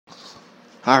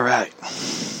Alright,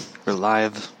 we're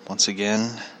live once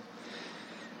again,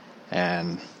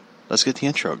 and let's get the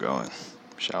intro going,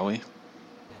 shall we?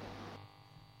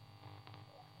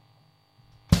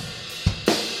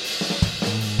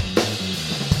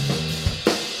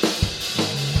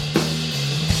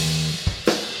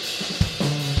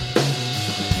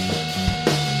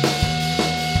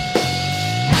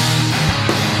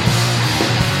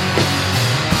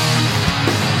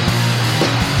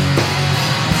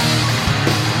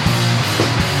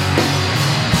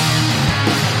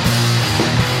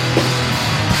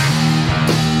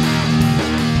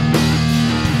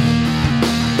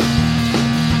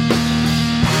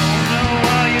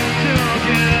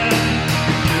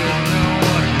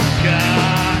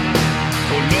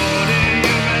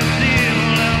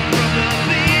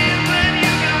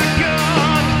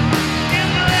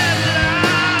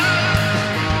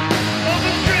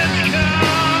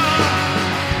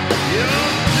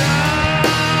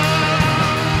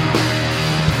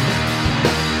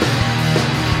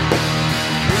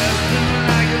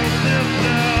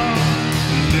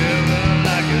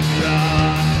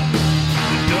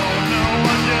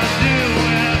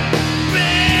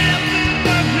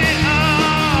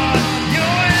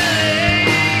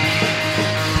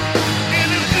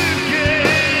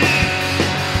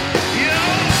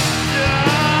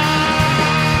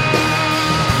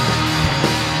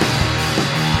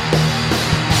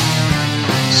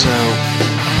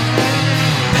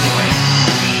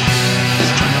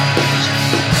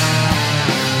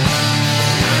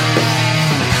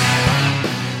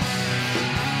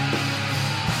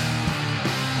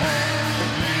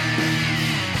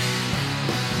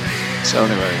 So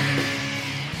anyway,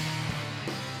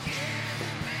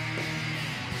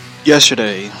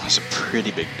 yesterday was a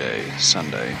pretty big day,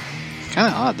 Sunday. Kind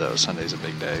of odd though, Sunday's a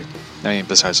big day. I mean,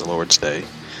 besides the Lord's Day.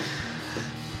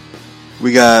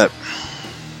 We got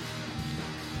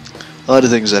a lot of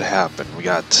things that happened. We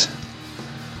got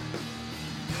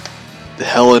the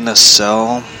Hell in a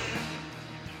Cell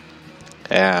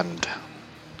and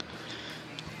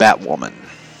Batwoman.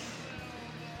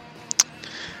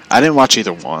 I didn't watch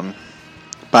either one.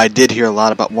 But I did hear a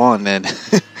lot about one, and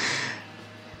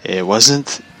it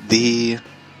wasn't the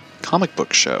comic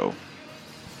book show.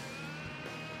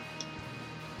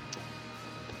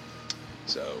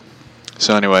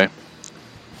 So anyway,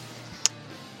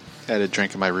 I had a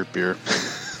drink of my root beer.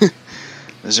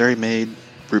 Missouri-made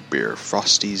root beer,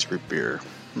 Frosty's root beer.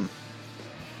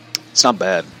 It's not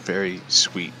bad, very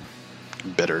sweet,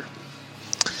 bitter.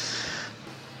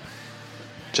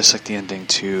 Just like the ending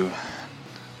to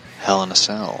Hell in a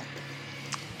Cell.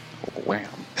 Wham.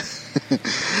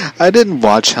 I didn't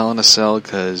watch Hell in a Cell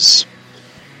because,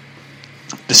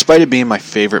 despite it being my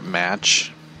favorite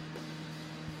match,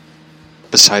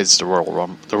 besides the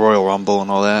Royal Rumble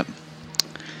and all that,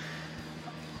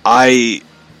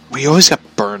 we always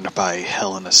got burned by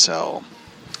Hell in a Cell.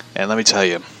 And let me tell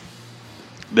you,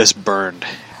 this burn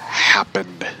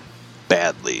happened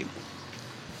badly.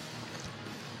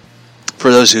 For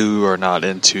those who are not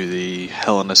into the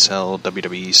Hell in a Cell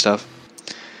WWE stuff,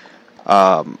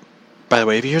 by the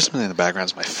way, if you hear something in the background,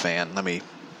 it's my fan. Let me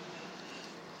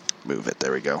move it.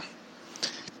 There we go.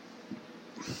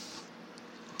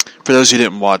 For those who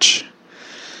didn't watch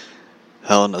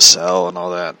Hell in a Cell and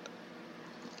all that,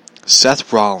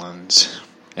 Seth Rollins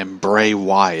and Bray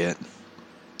Wyatt,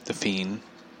 the Fiend,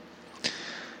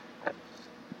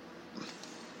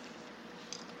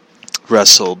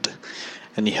 wrestled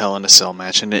in the Hell in a Cell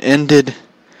match, and it ended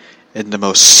in the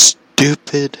most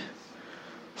stupid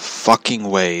fucking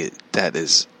way that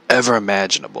is ever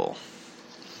imaginable.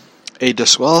 A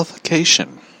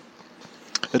disqualification.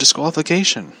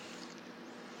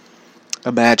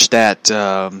 A match that,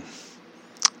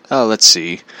 let's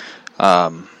see,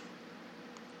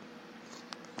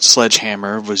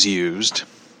 sledgehammer was used,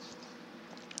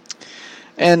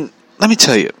 and let me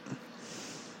tell you,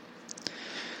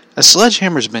 a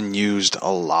sledgehammer's been used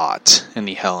a lot in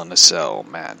the Hell in a Cell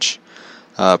match.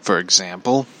 For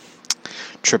example,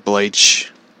 Triple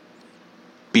H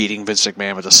beating Vince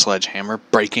McMahon with a sledgehammer,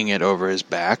 breaking it over his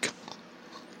back.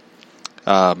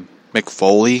 Mick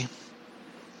Foley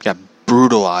got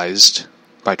brutalized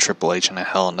by Triple H in a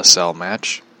Hell in a Cell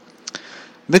match.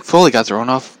 Mick Foley got thrown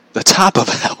off the top of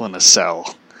Hell in a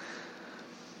Cell.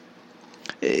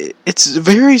 It's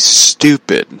very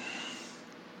stupid.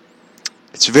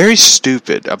 It's very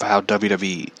stupid of how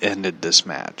WWE ended this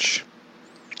match.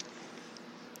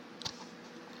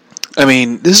 I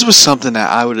mean, this was something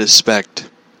that I would expect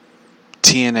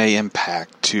TNA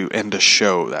Impact to end a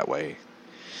show that way.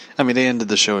 I mean, they ended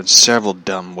the show in several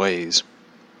dumb ways.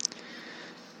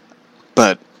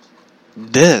 But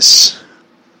this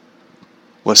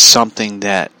was something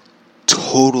that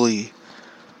totally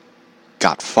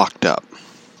got fucked up.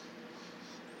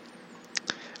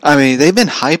 I mean, they've been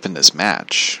hyping this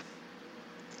match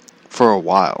for a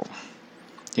while.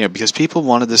 You know, because people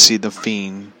wanted to see The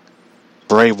Fiend,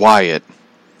 Bray Wyatt,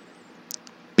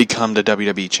 become the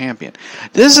WWE champion.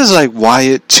 This is like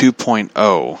Wyatt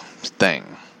 2.0 thing.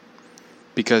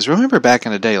 Because remember back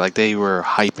in the day, like they were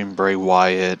hyping Bray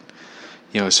Wyatt,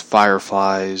 you know, his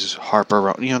Fireflies,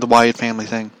 Harper, you know, the Wyatt family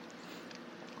thing.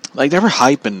 Like they were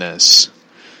hyping this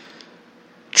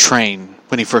train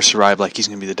when he first arrived, like he's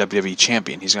going to be the WWE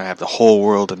champion. He's going to have the whole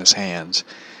world in his hands.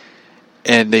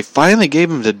 And they finally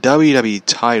gave him the WWE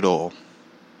title.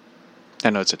 I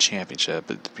know it's a championship,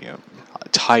 but you know, a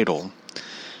title.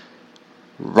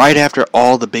 Right after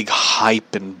all the big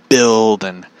hype and build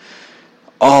and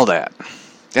all that.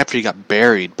 After he got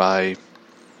buried by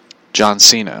John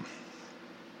Cena.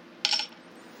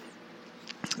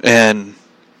 And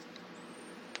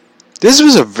this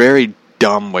was a very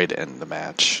dumb way to end the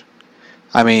match.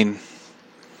 I mean,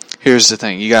 here's the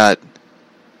thing. You got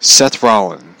Seth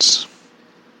Rollins.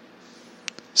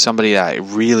 Somebody I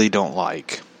really don't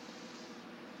like.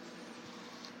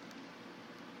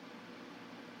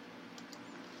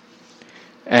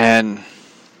 And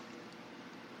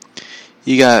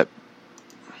you got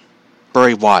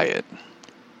Bray Wyatt,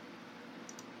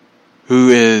 who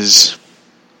is,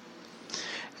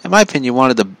 in my opinion, one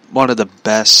of the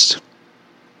best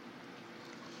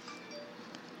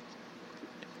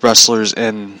wrestlers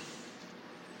in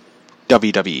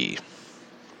WWE.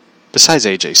 Besides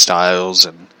AJ Styles,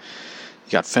 and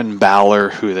you got Finn Balor,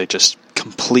 who they just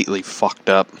completely fucked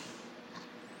up.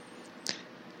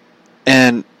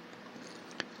 And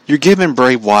you're giving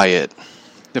Bray Wyatt,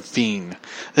 the Fiend,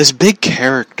 this big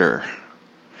character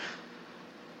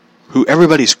who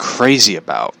everybody's crazy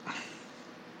about.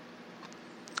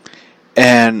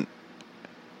 And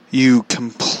you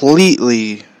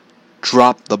completely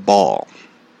dropped the ball.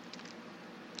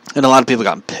 And a lot of people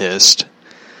got pissed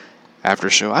after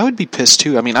the show. I would be pissed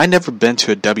too. I mean, I've never been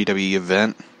to a WWE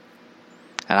event.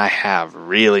 And I have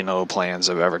really no plans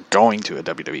of ever going to a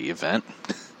WWE event.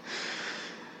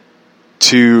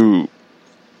 To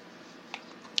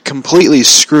completely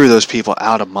screw those people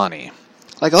out of money.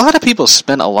 Like, a lot of people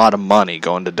spend a lot of money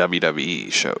going to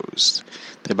WWE shows.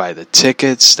 They buy the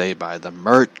tickets, they buy the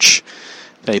merch,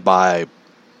 they buy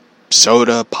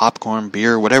soda, popcorn,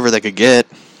 beer, whatever they could get.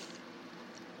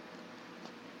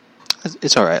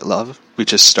 It's alright, love. We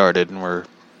just started and we're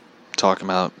talking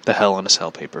about the Hell in a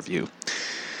Cell pay-per-view.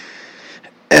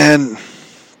 And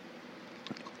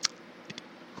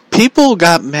people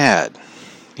got mad.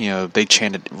 You know, they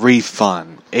chanted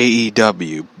refund,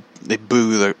 AEW. They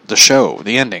boo the show,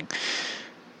 the ending.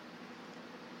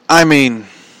 I mean,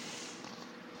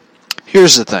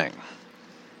 here's the thing.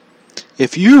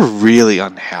 If you're really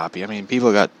unhappy, I mean,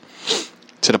 people got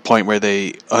to the point where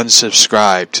they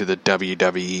unsubscribed to the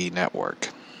WWE network.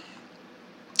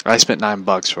 I spent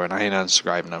 $9 for it, and I ain't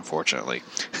unsubscribing, unfortunately.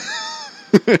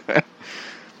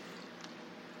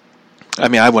 I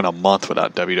mean, I went a month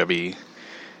without WWE.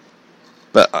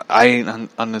 But I ain't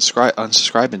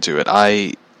unsubscribing to it.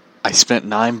 I spent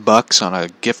 $9 on a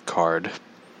gift card.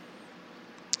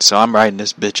 So I'm riding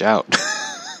this bitch out.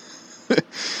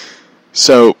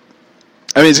 So,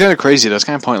 I mean, it's kind of crazy though. It's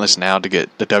kind of pointless now to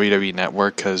get the WWE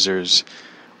Network because there's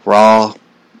Raw,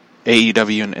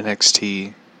 AEW and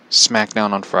NXT,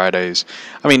 SmackDown on Fridays.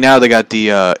 I mean, now they got the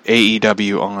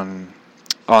AEW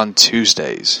on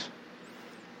Tuesdays.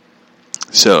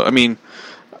 So, I mean,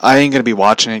 I ain't going to be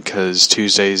watching it because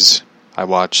Tuesdays I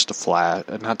watch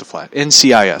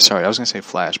NCIS. Sorry, I was going to say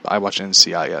Flash, but I watch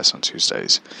NCIS on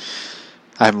Tuesdays.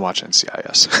 I haven't watched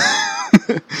NCIS.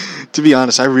 To be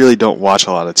honest, I really don't watch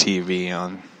a lot of TV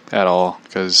at all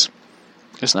because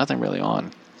there's nothing really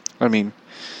on. I mean,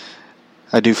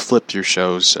 I do flip through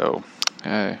shows, so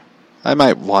I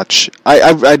might watch.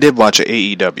 I did watch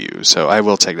AEW, so I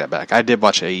will take that back. I did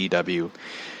watch AEW,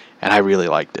 and I really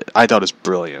liked it. I thought it was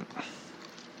brilliant.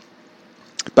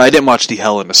 But I didn't watch the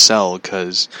Hell in a Cell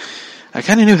because I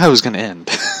kind of knew how it was going to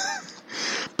end.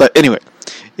 But anyway,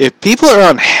 if people are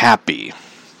unhappy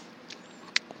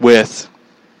with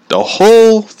the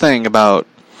whole thing about...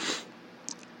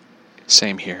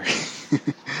 Same here.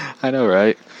 I know,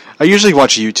 right? I usually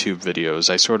watch YouTube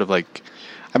videos. I sort of like...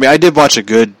 I mean, I did watch a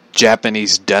good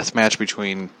Japanese death match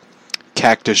between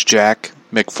Cactus Jack,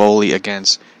 Mick Foley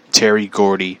against Terry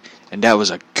Gordy, and that was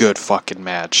a good fucking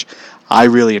match. I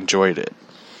really enjoyed it.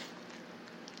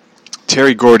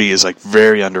 Terry Gordy is like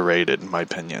very underrated in my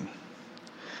opinion.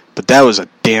 But that was a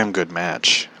damn good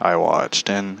match I watched,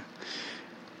 and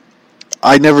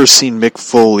I never seen Mick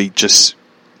Foley just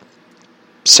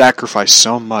sacrifice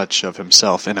so much of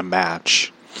himself in a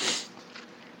match.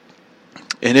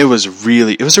 And it was a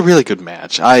really good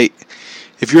match.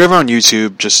 If you're ever on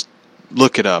YouTube, just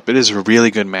look it up. It is a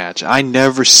really good match. I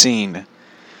never seen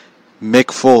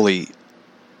Mick Foley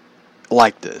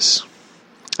like this.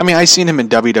 I mean, I seen him in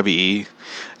WWE,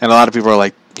 and a lot of people are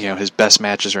like, his best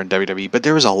matches are in WWE, but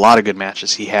there was a lot of good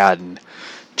matches he had in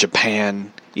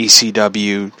Japan,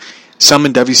 ECW, some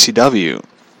in WCW,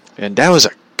 and that was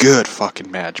a good fucking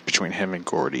match between him and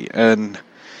Gordy. And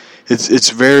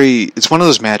it's one of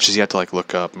those matches you have to like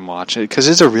look up and watch it because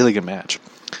it's a really good match.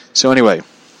 So anyway,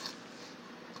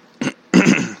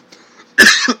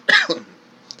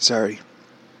 sorry.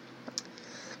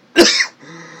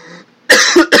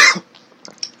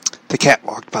 The cat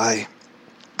walked by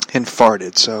and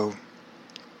farted, so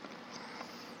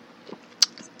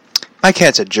my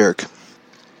cat's a jerk.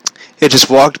 It just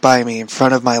walked by me in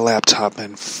front of my laptop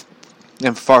and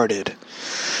farted.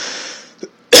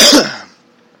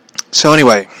 So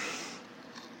anyway,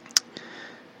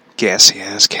 gassy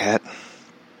ass cat.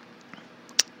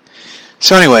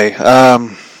 So anyway, I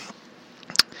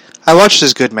watched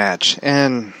this good match,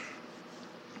 and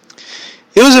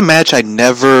it was a match I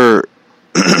never...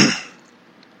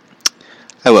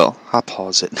 I'll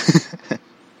pause it.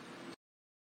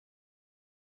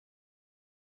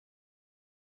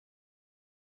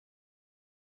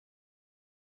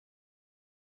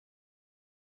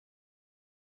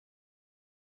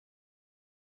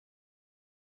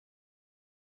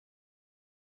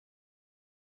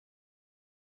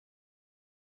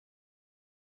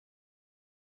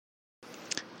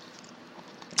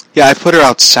 Yeah, I put her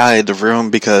outside the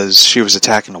room because she was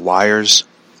attacking the wires.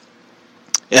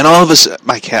 And all of a sudden,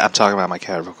 I'm talking about my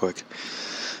cat real quick.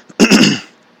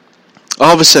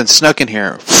 All of a sudden, snuck in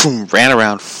here, ran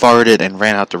around, farted, and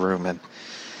ran out the room. And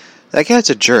that cat's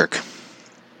a jerk.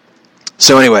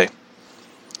 So anyway,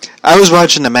 I was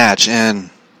watching the match, and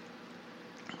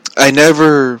I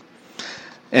never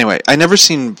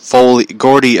seen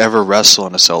Gordy ever wrestle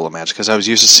in a solo match because I was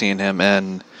used to seeing him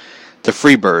in the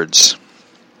Freebirds.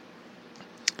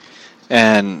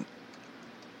 And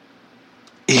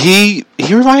he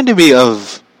reminded me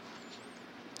of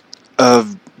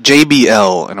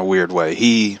JBL in a weird way.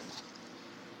 He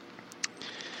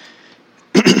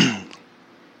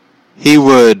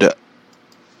would,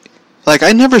 like,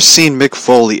 I never seen Mick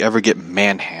Foley ever get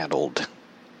manhandled,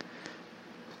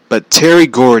 but Terry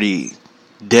Gordy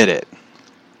did it.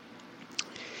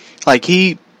 Like,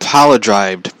 he power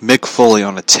drived Mick Foley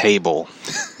on a table.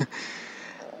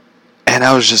 And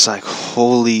I was just like,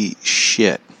 holy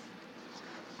shit.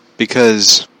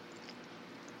 Because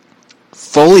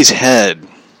Foley's head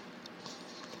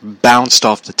bounced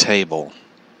off the table.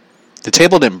 The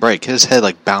table didn't break. His head,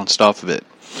 like, bounced off of it.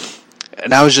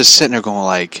 And I was just sitting there going,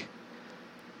 like,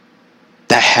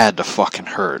 that had to fucking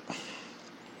hurt.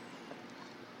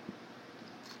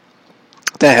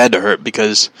 That had to hurt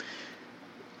because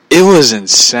it was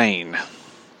insane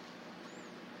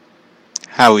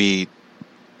how he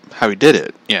did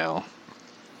it,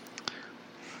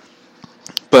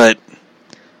 But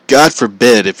God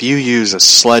forbid if you use a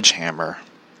sledgehammer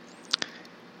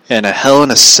in a Hell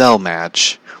in a Cell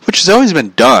match, which has always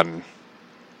been done.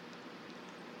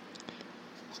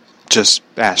 Just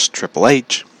ask Triple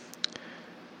H.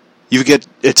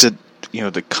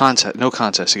 The contest, no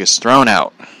contest, it gets thrown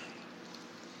out.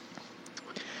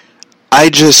 I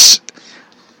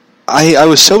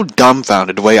was so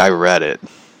dumbfounded the way I read it.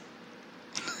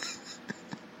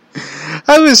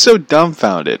 I was so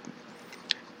dumbfounded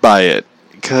by it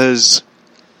because,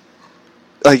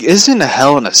 like, isn't a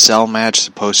Hell in a Cell match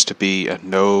supposed to be a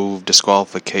no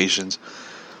disqualifications?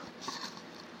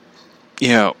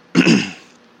 You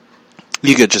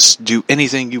could just do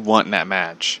anything you want in that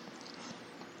match.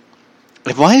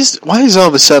 Like, why is all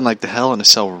of a sudden, like, the Hell in a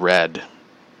Cell red?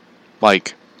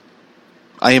 Like,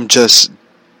 I am just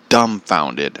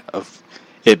dumbfounded of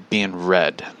it being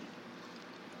red.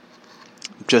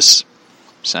 Just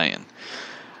saying.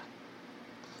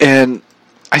 And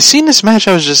I seen this match,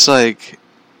 I was just like,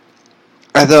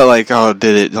 I thought, like,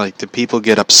 did people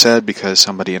get upset because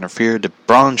somebody interfered? Did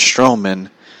Braun Strowman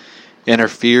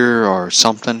interfere or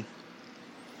something?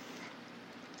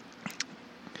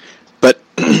 But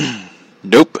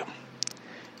nope.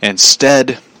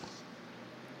 Instead,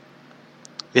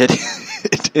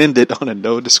 it ended on a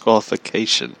no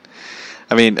disqualification.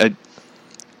 I mean, it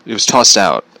was tossed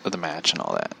out of the match and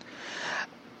all that.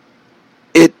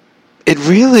 It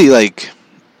really, like,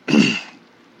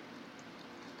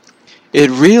 it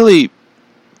really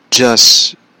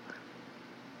just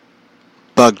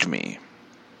bugged me.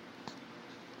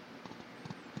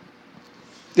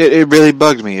 It really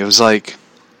bugged me. It was like,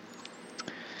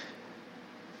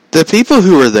 the people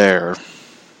who were there,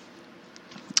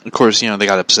 of course, they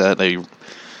got upset.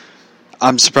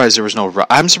 I'm surprised there was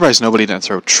I'm surprised nobody didn't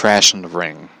throw trash in the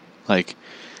ring. Like,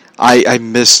 I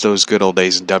miss those good old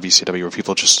days in WCW where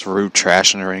people just threw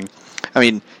trash in the ring. I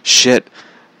mean, shit,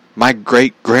 my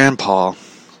great-grandpa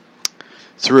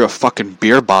threw a fucking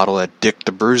beer bottle at Dick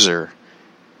the Bruiser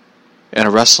at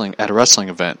a wrestling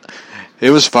event.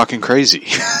 It was fucking crazy.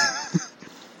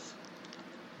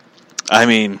 I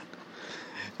mean,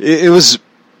 it was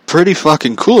pretty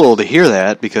fucking cool to hear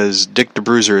that, because Dick the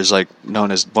Bruiser is like known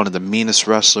as one of the meanest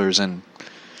wrestlers in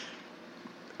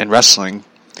wrestling,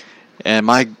 and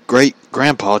my great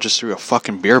grandpa just threw a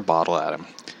fucking beer bottle at him.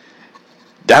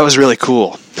 That was really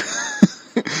cool.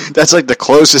 That's like the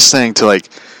closest thing to like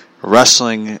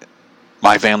wrestling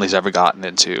my family's ever gotten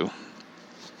into.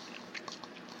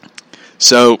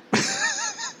 So,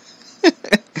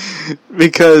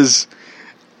 because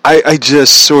I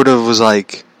just sort of was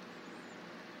like,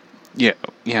 it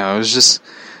was just,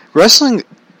 wrestling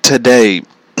today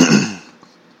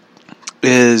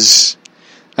is,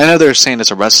 I know they're saying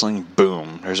it's a wrestling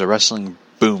boom. There's a wrestling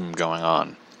boom going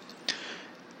on.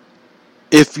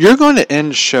 If you're going to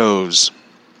end shows,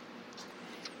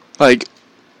 like,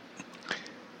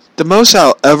 the most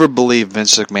I'll ever believe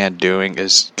Vince McMahon doing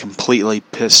is completely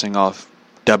pissing off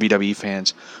WWE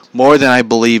fans more than I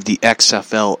believe the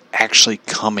XFL actually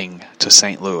coming to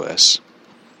St. Louis.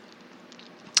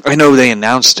 I know they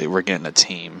announced it, we're getting a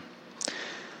team,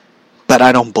 but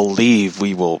I don't believe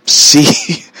we will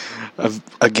see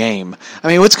a game. I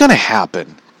mean, what's going to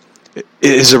happen?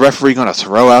 Is the referee going to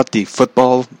throw out the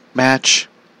football match?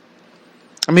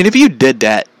 I mean, if he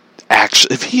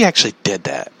actually did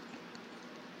that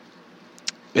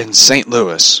in St.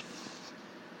 Louis,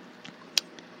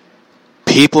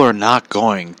 people are not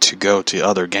going to go to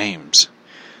other games.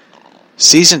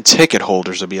 Season ticket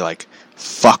holders will be like,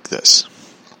 fuck this.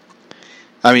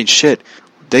 I mean, shit,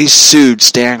 they sued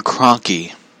Stan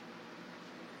Kroenke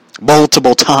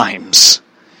multiple times.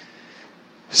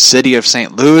 City of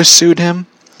St. Louis sued him,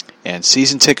 and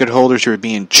season ticket holders who are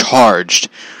being charged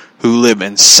who live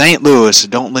in St. Louis,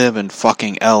 don't live in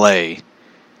fucking LA,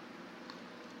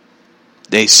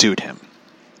 they sued him.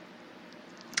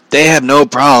 They have no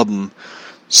problem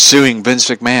suing Vince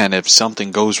McMahon if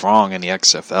something goes wrong in the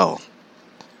XFL.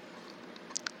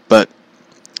 But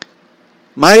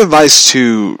my advice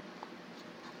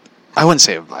I wouldn't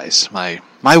say advice,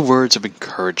 my words of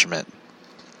encouragement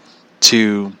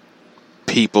to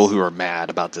people who are mad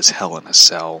about this Hell in a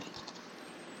Cell: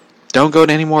 don't go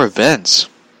to any more events.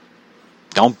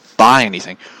 Don't buy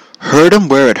anything. Hurt them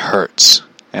where it hurts,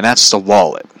 and that's the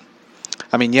wallet.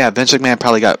 I mean, yeah, Vince McMahon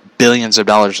probably got billions of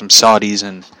dollars from Saudis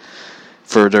and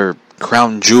for their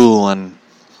crown jewel, and $1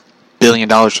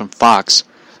 billion from Fox.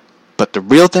 But the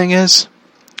real thing is,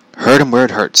 hurt them where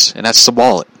it hurts, and that's the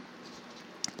wallet.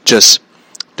 Just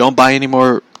don't buy any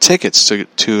more tickets to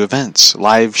events,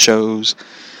 live shows,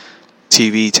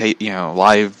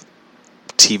 live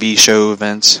TV show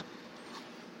events.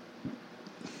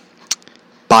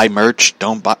 Buy merch.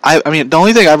 Don't buy. I mean, the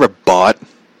only thing I ever bought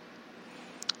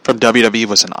from WWE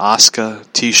was an Asuka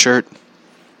t-shirt.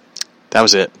 That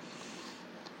was it.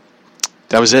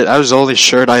 That was the only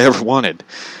shirt I ever wanted.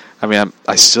 I mean,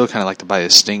 I still kind of like to buy a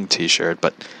Sting t-shirt,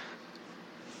 but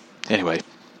anyway.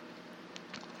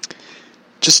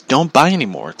 Just don't buy any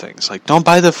more things. Like, don't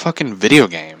buy the fucking video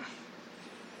game.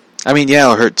 I mean, yeah,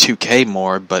 it'll hurt 2K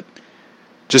more, but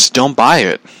just don't buy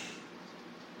it.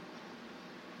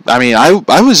 I mean, I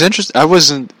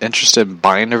wasn't interested in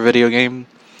buying their video game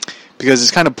because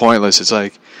it's kind of pointless. It's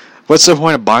like, what's the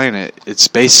point of buying it? It's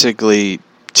basically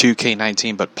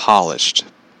 2K19 but polished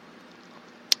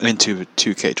into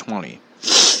 2K20.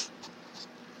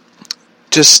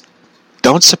 Just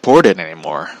don't support it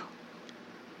anymore.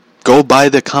 Go buy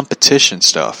the competition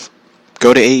stuff.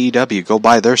 Go to AEW. Go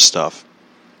buy their stuff.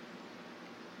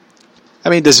 I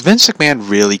mean, does Vince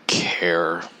McMahon really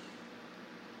care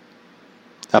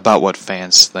about what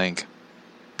fans think?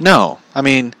 No. I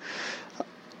mean,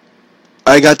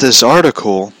 I got this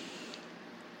article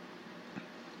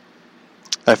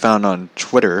I found on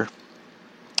Twitter.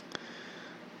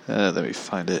 Let me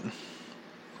find it.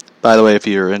 By the way, if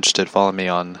you're interested, follow me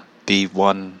on the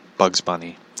one Bugs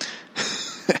Bunny.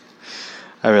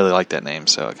 I really like that name,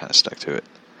 so I kind of stuck to it.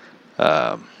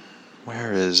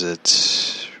 Where is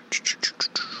it?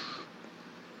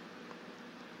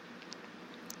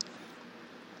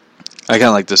 I kind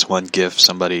of like this one GIF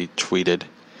somebody tweeted.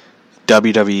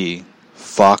 WWE,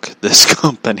 fuck this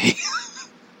company.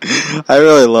 I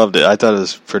really loved it. I thought it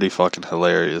was pretty fucking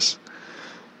hilarious.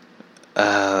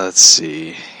 Let's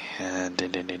see.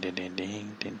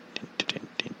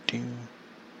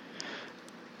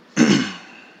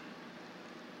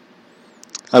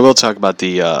 I will talk about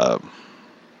the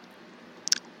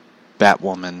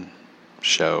Batwoman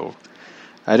show.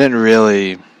 I didn't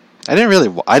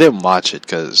watch it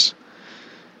because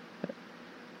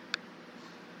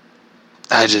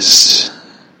I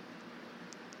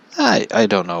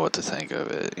don't know what to think of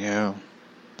it, you know.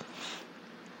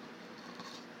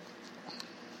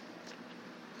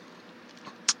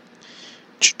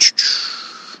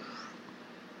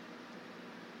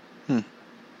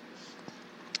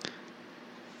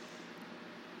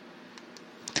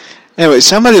 Anyway,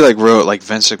 somebody wrote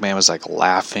Vince McMahon was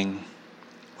laughing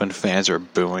when fans were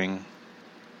booing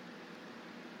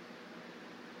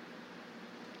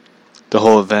the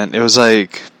whole event. It was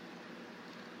like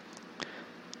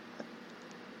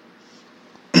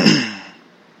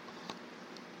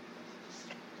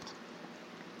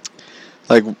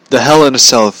the Hell in a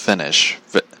Cell finish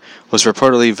was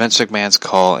reportedly Vince McMahon's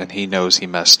call, and he knows he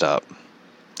messed up.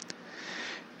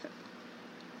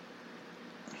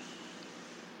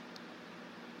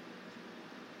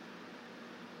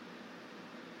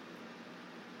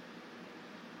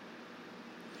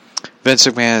 Vince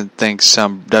McMahon thinks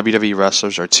some WWE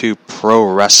wrestlers are too pro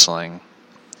wrestling.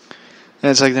 And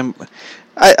it's like them.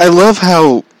 I love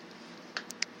how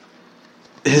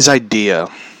his idea,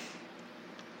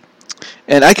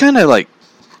 and I kind of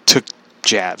took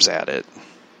jabs at it.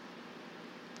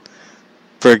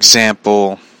 For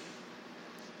example,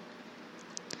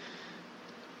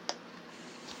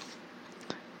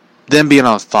 them being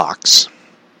on Fox.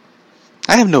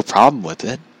 I have no problem with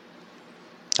it.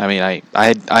 I mean, I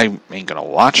ain't gonna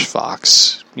watch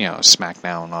Fox,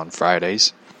 SmackDown on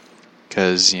Fridays,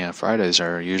 because Fridays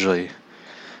are usually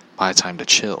my time to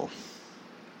chill.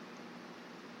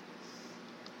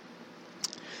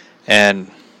 And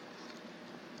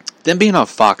them being on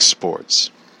Fox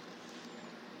Sports,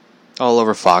 all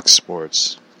over Fox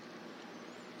Sports.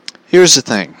 Here's the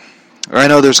thing. I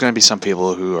know there's going to be some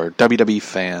people who are WWE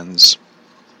fans,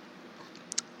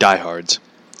 diehards,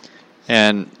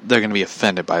 and they're going to be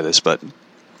offended by this, but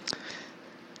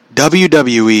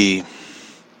WWE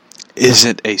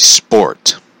isn't a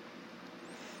sport.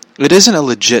 It isn't a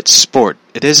legit sport.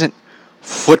 It isn't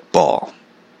football.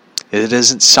 It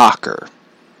isn't soccer.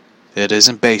 It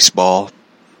isn't baseball.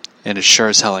 And it sure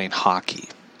as hell ain't hockey.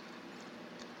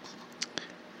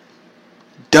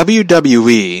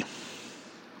 WWE,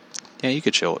 yeah, you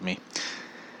could chill with me.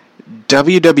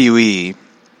 WWE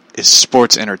is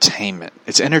sports entertainment.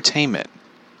 It's entertainment.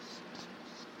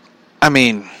 I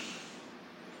mean,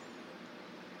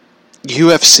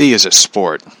 UFC is a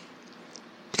sport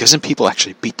because then people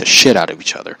actually beat the shit out of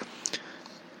each other.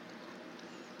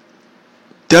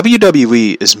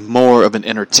 WWE is more of an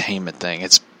entertainment thing.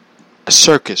 It's a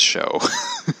circus show.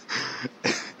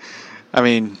 I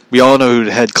mean, we all know who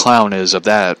the head clown is of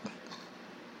that.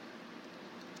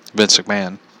 Vince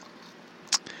McMahon.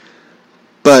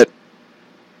 But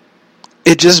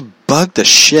it just bugged the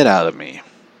shit out of me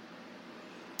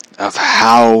of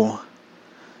how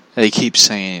they keep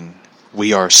saying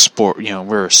we are sport,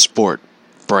 we're a sport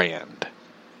brand.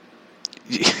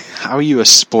 How are you a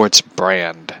sports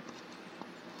brand?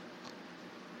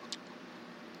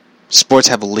 Sports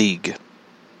have a league.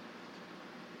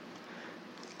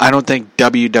 I don't think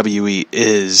WWE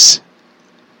is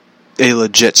a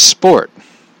legit sport,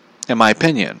 in my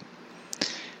opinion.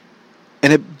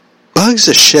 And it bugs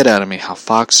the shit out of me how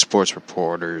Fox Sports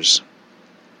reporters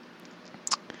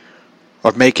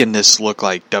are making this look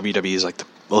like WWE is the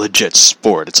legit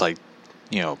sport. It's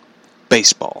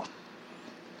baseball.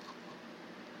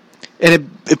 And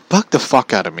it bugged the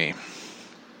fuck out of me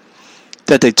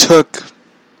that they took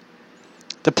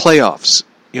the playoffs,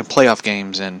 playoff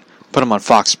games, and put them on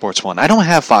Fox Sports 1. I don't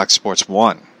have Fox Sports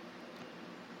 1.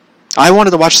 I wanted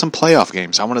to watch some playoff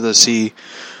games. I wanted to see,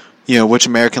 which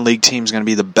American League team is going to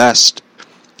be the best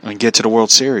and get to the World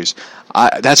Series.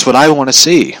 That's what I want to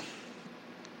see.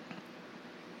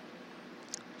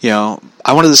 I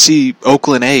wanted to see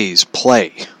Oakland A's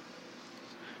play.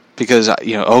 Because,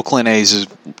 Oakland A's is,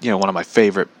 one of my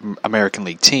favorite American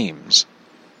League teams.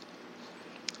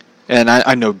 And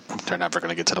I know they're never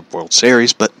going to get to the World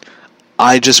Series, but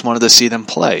I just wanted to see them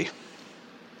play.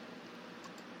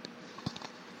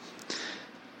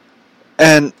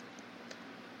 And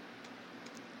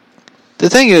the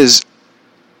thing is,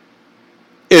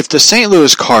 if the St.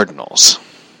 Louis Cardinals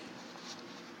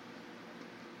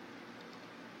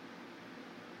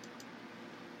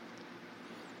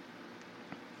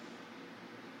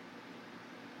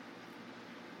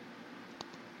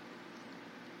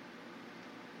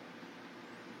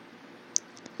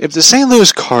If the St.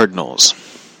 Louis Cardinals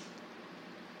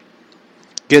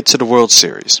get to the World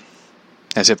Series,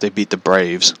 as if they beat the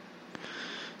Braves,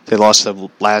 they lost the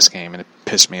last game and it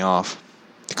pissed me off.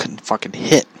 They couldn't fucking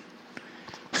hit.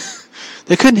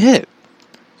 They couldn't hit.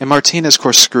 And Martinez, of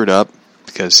course, screwed up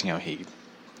because,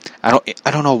 I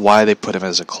don't know why they put him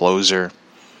as a closer.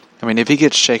 I mean, if he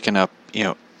gets shaken up,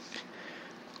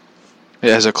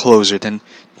 as a closer, then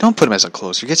don't put him as a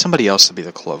closer. Get somebody else to be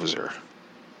the closer.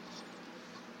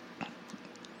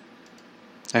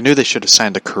 I knew they should have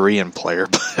signed a Korean player,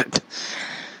 but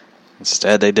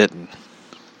instead they didn't.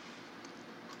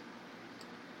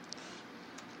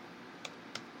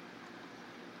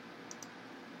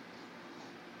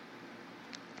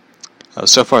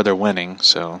 So far they're winning,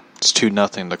 so it's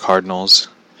 2-0 the Cardinals.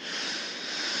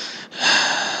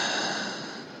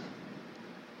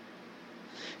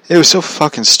 It was so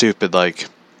fucking stupid, like,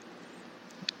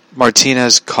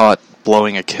 Martinez caught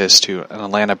blowing a kiss to an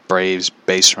Atlanta Braves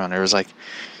base runner. It was like,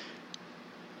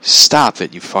 stop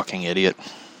it, you fucking idiot.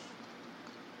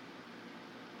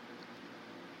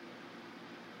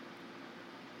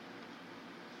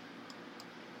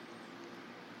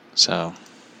 So,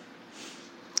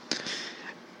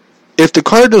 if the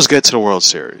Cardinals get to the World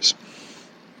Series,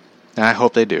 and I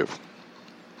hope they do,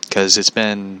 because it's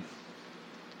been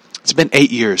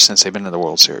 8 years since they've been in the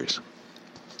World Series.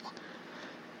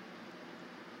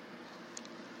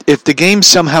 If the game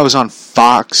somehow is on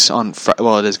Fox, it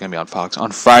is going to be on Fox,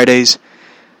 on Fridays,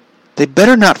 they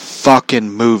better not fucking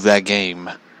move that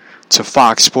game to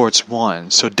Fox Sports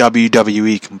 1 so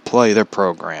WWE can play their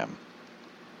program.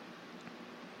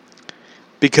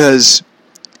 Because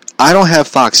I don't have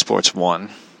Fox Sports 1.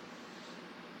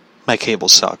 My cable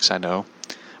sucks, I know.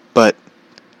 But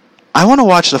I want to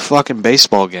watch the fucking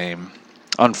baseball game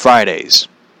on Fridays.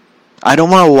 I don't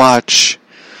want to watch,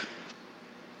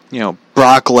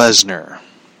 Brock Lesnar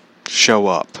show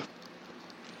up.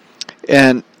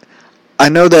 And I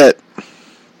know that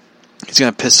he's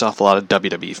going to piss off a lot of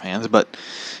WWE fans, but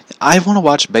I want to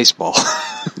watch baseball.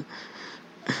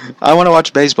 I want to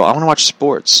watch baseball. I want to watch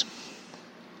sports.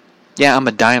 Yeah, I'm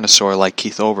a dinosaur like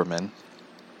Keith Olbermann.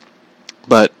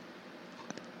 But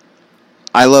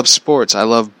I love sports. I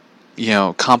love,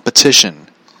 competition.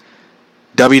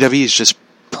 WWE is just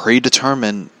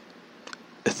predetermined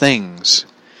things.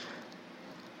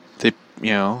 They,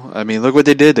 look what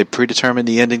they did. They predetermined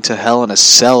the ending to Hell in a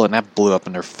Cell, and that blew up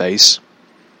in their face.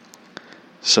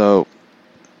 So,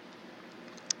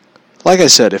 like I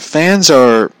said, if fans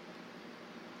are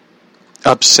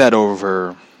upset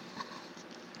over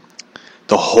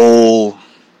the whole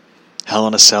Hell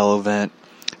in a Cell event,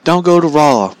 don't go to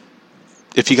Raw.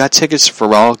 If you got tickets for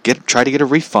Raw, try to get a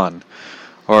refund.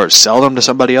 Or sell them to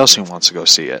somebody else who wants to go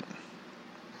see it.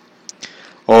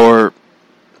 Or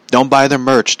don't buy their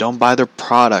merch. Don't buy their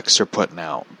products they're putting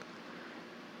out.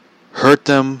 Hurt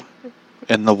them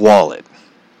in the wallet.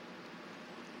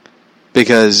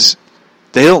 Because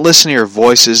they don't listen to your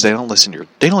voices. They don't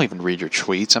even read your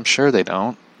tweets. I'm sure they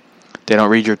don't. They don't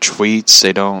read your tweets.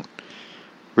 They don't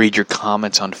read your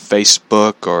comments on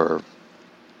Facebook or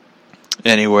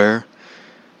anywhere.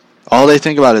 All they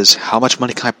think about is, how much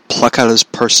money can I pluck out of this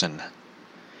person?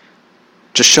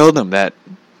 Just show them that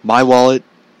my wallet,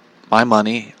 my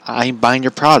money, I ain't buying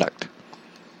your product.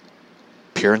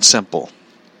 Pure and simple.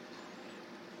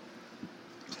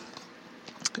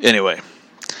 Anyway,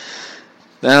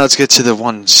 now let's get to the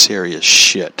one serious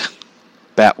shit.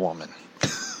 Batwoman.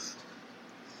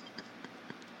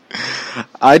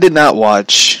 I did not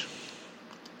watch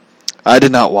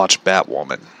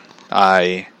Batwoman.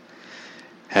 I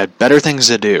had better things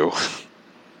to do.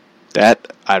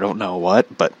 That, I don't know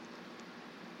what, but...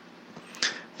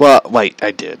 Well, wait,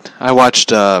 I did. I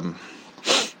watched, I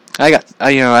got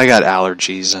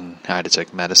allergies, and I had to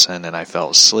take medicine, and I fell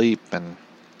asleep, and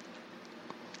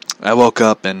I woke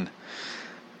up, and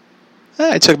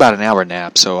I took about an hour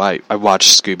nap, so I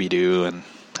watched Scooby-Doo, and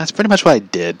that's pretty much what I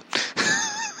did.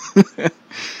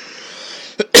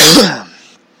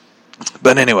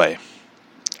 But anyway,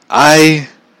 I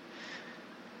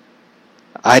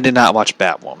did not watch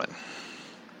Batwoman.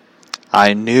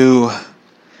 I knew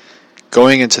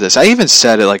going into this, I even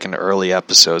said it like in early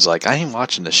episodes, like, I ain't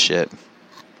watching this shit.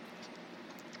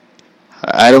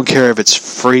 I don't care if it's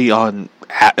free I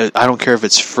don't care if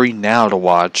it's free now to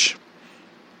watch.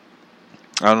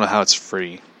 I don't know how it's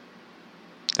free.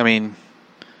 I mean,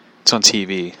 it's on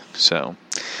TV, so.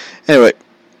 Anyway,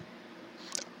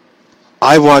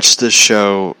 I watched this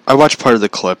show, I watched part of the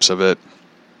clips of it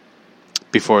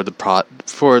before the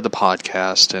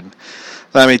podcast, and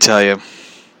let me tell you,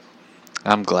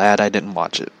 I'm glad I didn't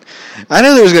watch it. I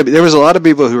know there was a lot of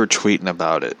people who were tweeting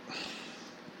about it,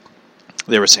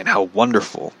 they were saying how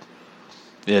wonderful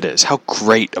it is, how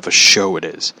great of a show it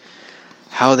is,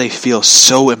 how they feel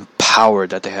so empowered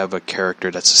that they have a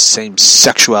character that's the same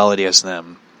sexuality as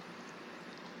them.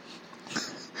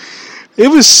 It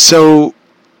was so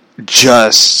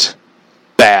just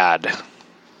bad.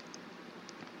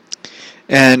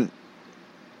 And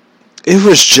it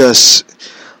was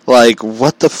just like,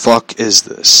 what the fuck is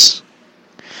this?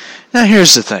 Now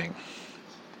here's the thing.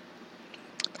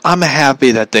 I'm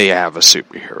happy that they have a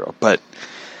superhero, but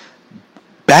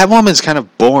Batwoman's kind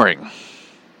of boring.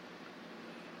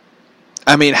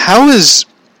 I mean, how is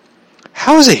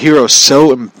a hero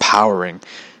so empowering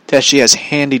that she has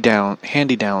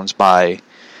hand-downs by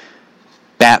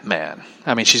Batman?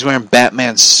 I mean, she's wearing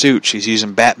Batman's suit. She's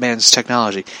using Batman's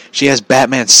technology. She has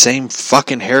Batman's same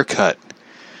fucking haircut.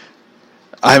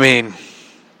 I mean,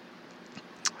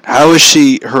 how is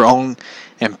she her own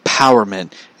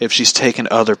empowerment if she's taking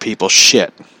other people's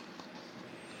shit?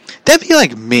 That'd be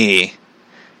like me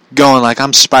going like,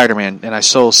 I'm Spider-Man and I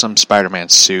stole some Spider-Man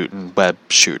suit and web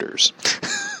shooters.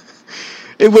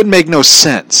 It wouldn't make no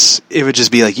sense. It would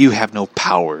just be like, you have no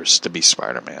powers to be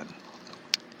Spider-Man.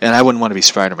 And I wouldn't want to be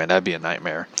Spider-Man. That'd be a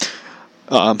nightmare.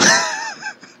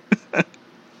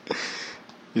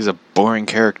 He's a boring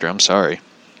character. I'm sorry.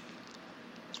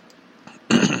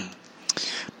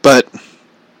 But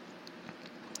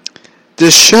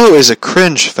this show is a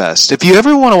cringe fest. If you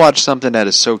ever want to watch something that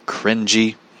is so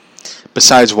cringy,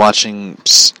 besides watching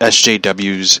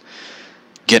SJWs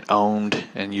get owned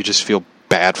and you just feel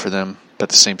bad for them, but at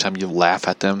the same time you laugh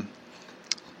at them,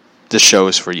 this show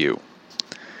is for you.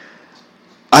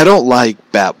 I don't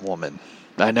like Batwoman.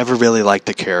 I never really liked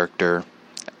the character.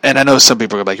 And I know some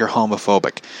people are like, you're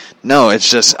homophobic. No, it's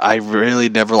just, I really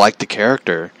never liked the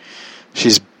character.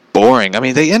 She's boring. I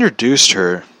mean, they introduced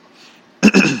her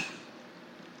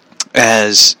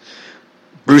as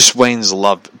Bruce Wayne's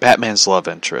Batman's love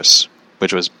interest,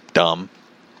 which was dumb.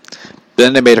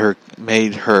 Then they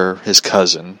made her his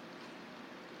cousin.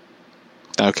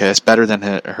 Okay, it's better than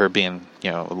her being,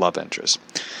 a love interest.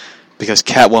 Because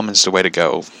Catwoman's the way to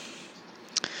go.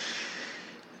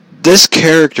 This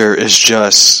character is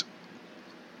just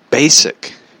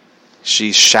basic.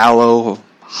 She's shallow,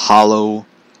 hollow,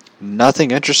 nothing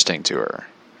interesting to her.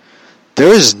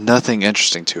 There is nothing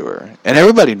interesting to her. And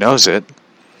everybody knows it.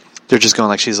 They're just going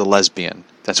like she's a lesbian.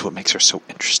 That's what makes her so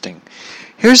interesting.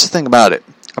 Here's the thing about it.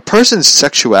 A person's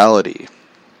sexuality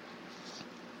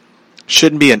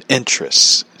shouldn't be an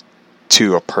interest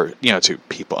to to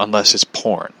people unless it's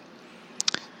porn.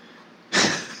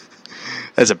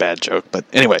 That's a bad joke, but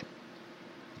anyway.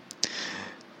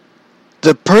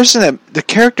 The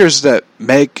characters that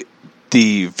make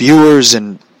the viewers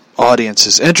and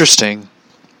audiences interesting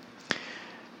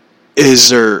is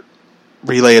their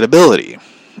relatability.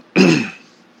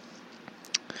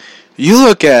 You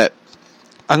look at,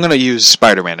 I'm going to use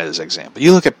Spider-Man as an example.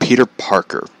 You look at Peter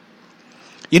Parker.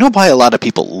 You know why a lot of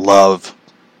people love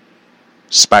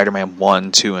Spider-Man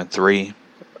 1, 2, and 3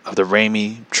 of the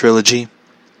Raimi trilogy?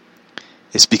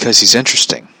 It's because he's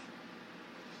interesting.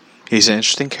 He's an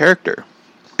interesting character.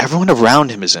 Everyone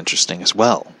around him is interesting as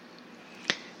well.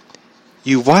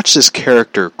 You watch this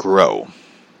character grow.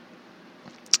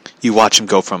 You watch him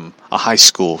go from a high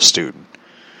school student,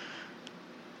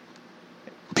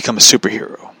 become a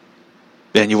superhero.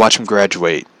 Then you watch him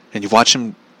graduate, and you watch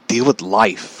him deal with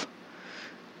life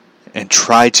and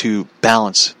try to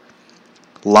balance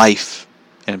life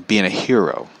and being a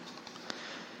hero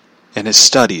and his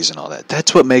studies and all that.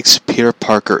 That's what makes Peter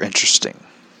Parker interesting.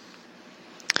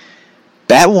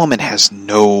 Batwoman has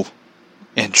no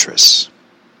interests.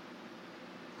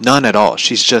 None at all.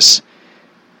 She's just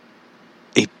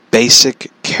a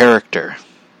basic character.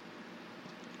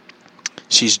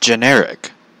 She's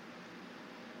generic.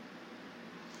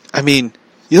 I mean,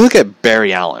 you look at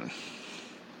Barry Allen.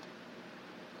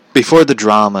 Before the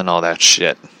drama and all that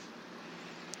shit,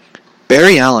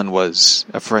 Barry Allen was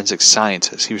a forensic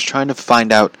scientist. He was trying to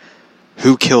find out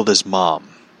who killed his mom.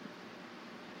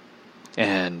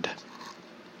 And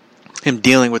him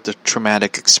dealing with the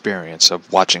traumatic experience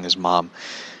of watching his mom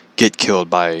get killed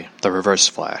by the Reverse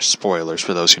Flash. Spoilers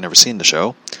for those who've never seen the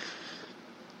show.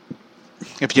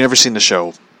 If you've never seen the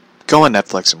show, go on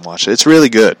Netflix and watch it. It's really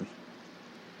good.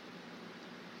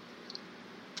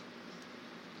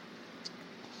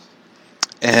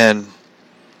 And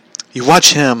you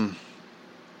watch him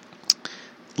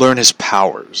learn his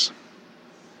powers,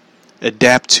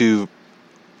 adapt to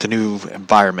the new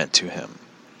environment to him,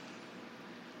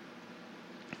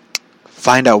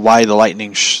 find out why the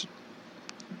lightning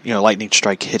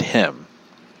strike hit him,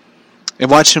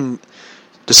 and watch him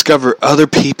discover other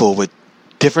people with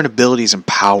different abilities and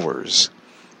powers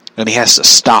And he has to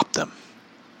stop them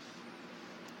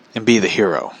and be the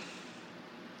hero.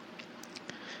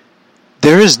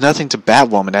 There is nothing to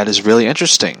Batwoman that is really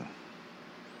interesting.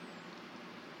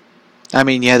 I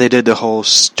mean, yeah, they did the whole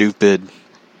stupid,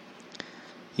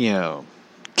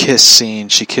 kiss scene.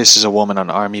 She kisses a woman on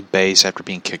an army base after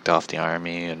being kicked off the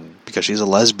army, and because she's a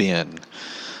lesbian,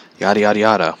 yada yada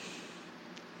yada.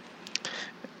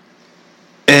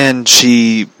 And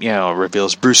she,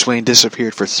 reveals Bruce Wayne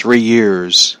disappeared for 3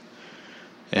 years,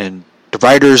 and the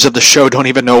writers of the show don't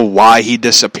even know why he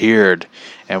disappeared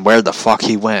and where the fuck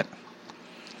he went.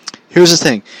 Here's the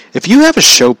thing: if you have a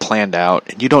show planned out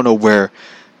and you don't know where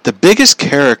the biggest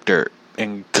character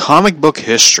in comic book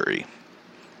history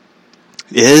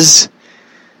is,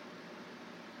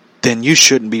 then you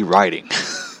shouldn't be writing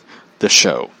the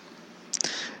show.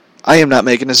 I am not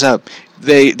making this up.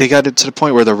 They got it to the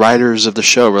point where the writers of the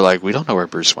show were like, we don't know where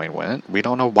Bruce Wayne went. We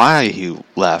don't know why he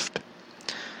left.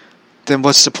 Then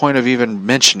what's the point of even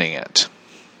mentioning it?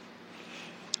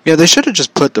 Yeah, they should have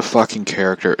just put the fucking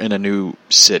character in a new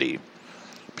city.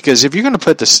 Because if you're going to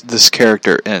put this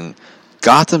character in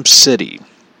Gotham City,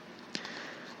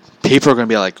 people are going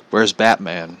to be like, where's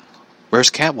Batman? Where's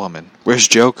Catwoman? Where's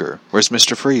Joker? Where's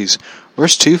Mr. Freeze?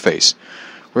 Where's Two-Face?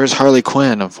 Where's Harley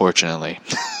Quinn, unfortunately?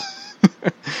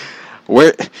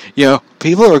 Where,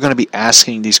 people are going to be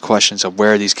asking these questions of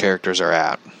where these characters are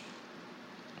at.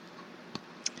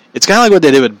 It's kind of like what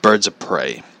they did with Birds of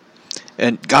Prey.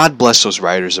 And God bless those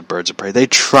writers of Birds of Prey. They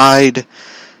tried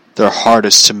their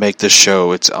hardest to make the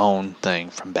show its own thing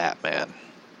from Batman.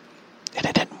 And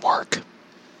it didn't work.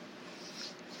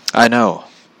 I know.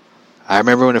 I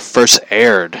remember when it first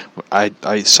aired,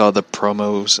 I saw the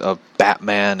promos of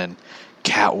Batman and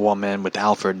Catwoman with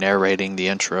Alfred narrating the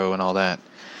intro and all that.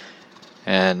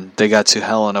 And they got to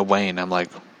Helena Wayne. I'm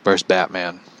like, where's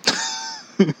Batman?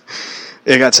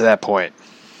 It got to that point.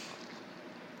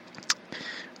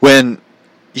 When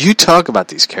you talk about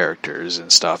these characters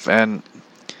and stuff, and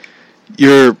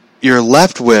you're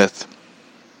left with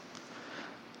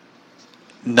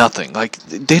nothing. Like,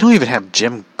 they don't even have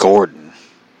Jim Gordon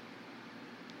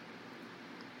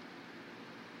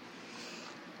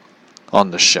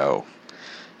on the show.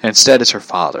 Instead, it's her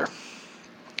father.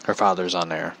 Her father's on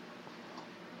there.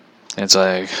 And it's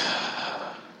like,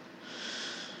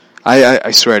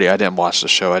 I swear to you, I didn't watch the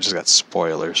show. I just got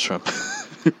spoilers from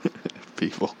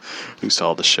people who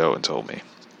saw the show and told me.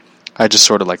 I just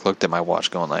sort of looked at my watch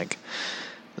going like,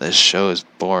 this show is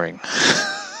boring.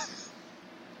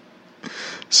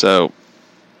 So,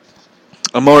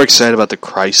 I'm more excited about the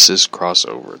Crisis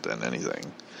crossover than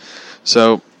anything.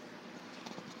 So,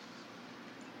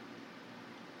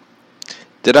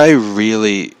 did I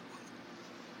really...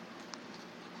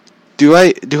 Do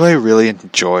I really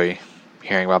enjoy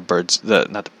hearing about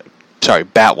Batwoman?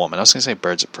 I was going to say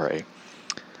Birds of Prey.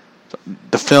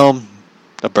 The film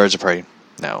of Birds of Prey,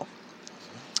 no.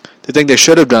 The thing they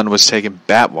should have done was taken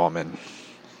Batwoman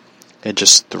and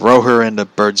just throw her into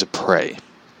Birds of Prey.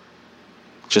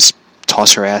 Just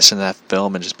toss her ass in that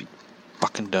film and just be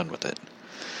fucking done with it.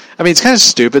 I mean, it's kind of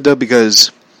stupid, though,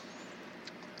 because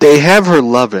they have her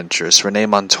love interest, Renee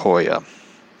Montoya,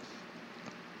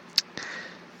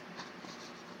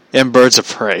 in Birds of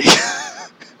Prey.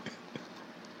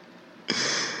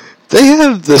 They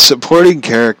have the supporting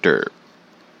character.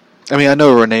 I mean, I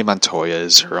know Renee Montoya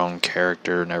is her own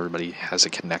character and everybody has a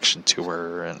connection to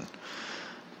her and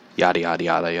yada yada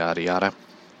yada yada yada.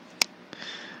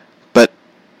 But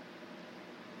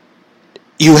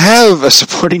you have a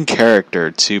supporting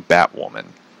character to Batwoman.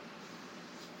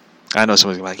 I know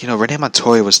someone's going to be like, Renee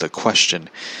Montoya was the question.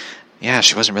 Yeah,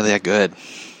 she wasn't really that good.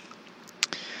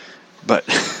 But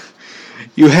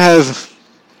you have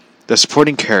the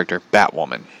supporting character,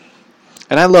 Batwoman.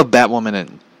 And I love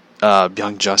Batwoman and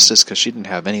Young Justice because she didn't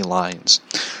have any lines.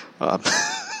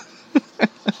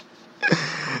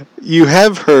 You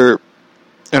have her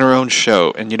in her own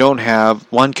show, and you don't have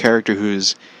one character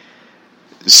who's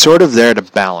sort of there to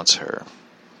balance her.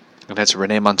 And that's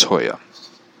Renee Montoya.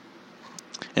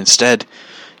 Instead,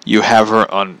 you have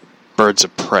her on Birds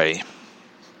of Prey.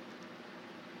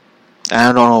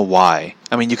 I don't know why.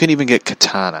 I mean, you can even get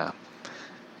Katana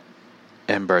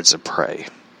in Birds of Prey.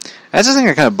 That's the thing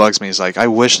that kind of bugs me, is I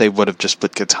wish they would have just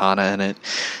put Katana in it.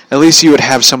 At least you would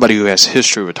have somebody who has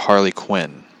history with Harley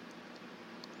Quinn.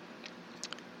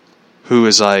 Who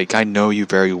is I know you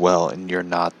very well, and you're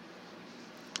not,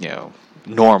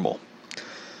 normal.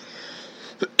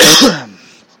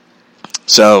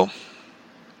 So,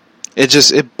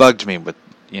 it bugged me with,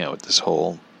 with this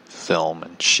whole film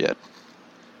and shit.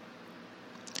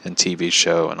 And TV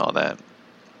show and all that.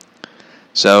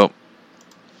 So,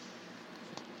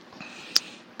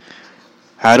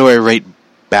 How do I rate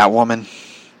Batwoman?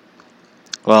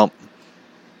 Well,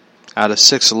 out of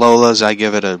 6 Lolas, I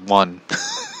give it a 1.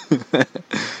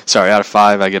 Sorry, out of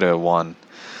 5, I give it a 1.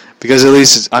 Because at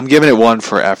least I'm giving it 1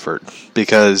 for effort.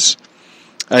 Because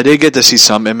I did get to see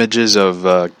some images of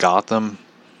Gotham.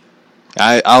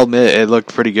 I'll admit, it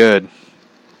looked pretty good.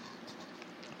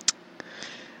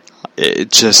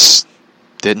 It just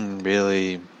didn't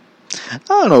really...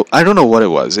 I don't know what it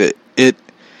was.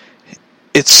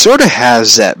 It sort of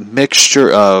has that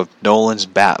mixture of Nolan's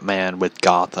Batman with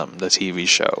Gotham, the TV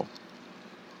show.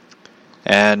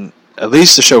 And at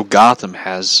least the show Gotham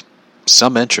has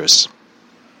some interest.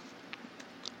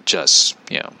 Just,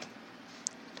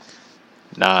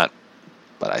 not,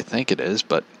 but I think it is.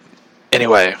 But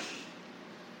anyway.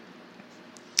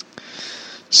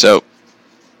 So,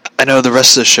 I know the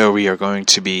rest of the show we are going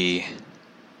to be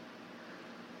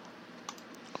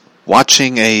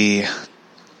watching a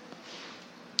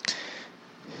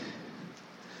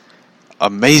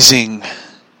amazing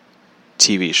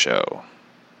TV show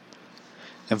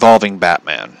involving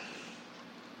Batman.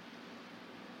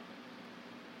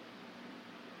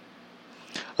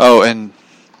 Oh, and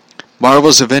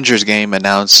Marvel's Avengers game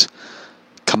announced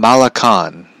Kamala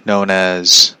Khan, known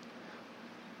as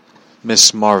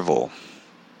Miss Marvel.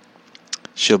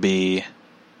 She'll be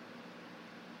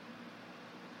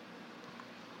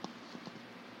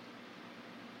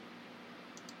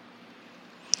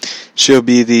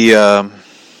the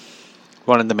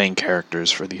one of the main characters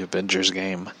for the Avengers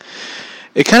game.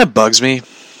 It kind of bugs me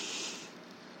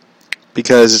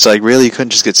because it's like, really, you couldn't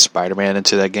just get Spider-Man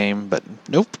into that game, but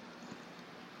nope.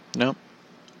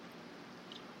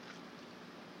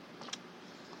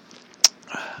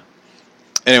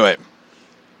 Anyway,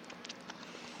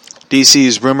 DC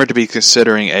is rumored to be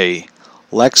considering a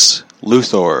Lex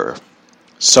Luthor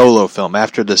solo film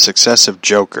after the success of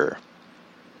Joker.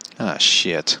 Ah,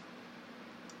 shit.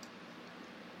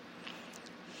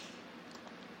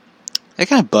 It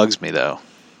kind of bugs me, though.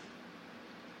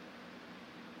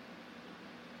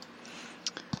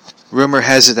 Rumor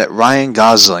has it that Ryan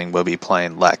Gosling will be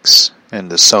playing Lex in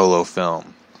the solo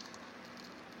film.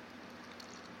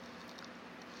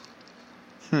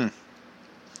 I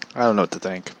don't know what to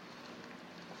think.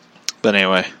 But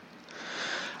anyway,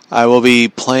 I will be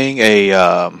playing a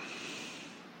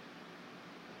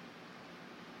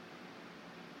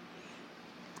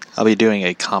I'll be doing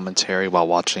a commentary while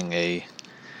watching a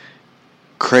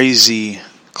crazy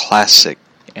classic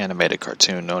animated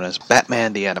cartoon known as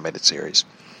Batman the Animated Series.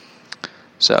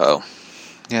 So,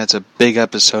 yeah, it's a big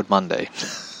episode Monday.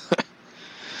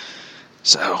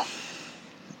 So,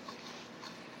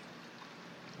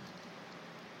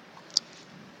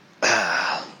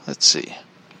 let's see.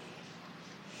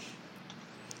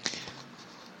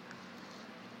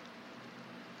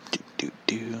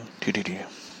 Do.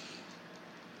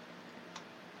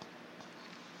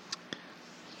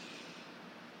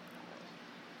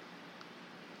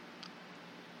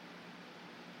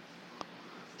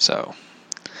 So,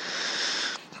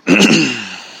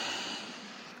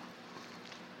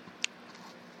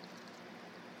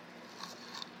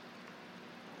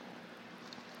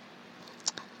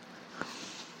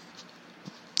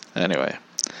 anyway,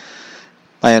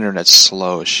 my internet's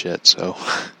slow as shit, so.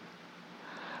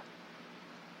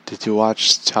 Did you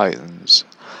watch Titans?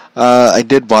 I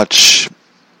did watch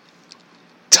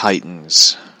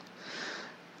Titans.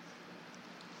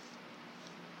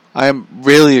 I am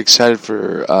really excited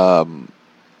for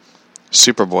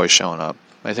Superboy showing up.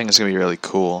 I think it's going to be really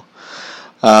cool.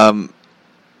 It'd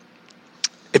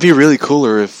be really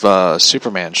cooler if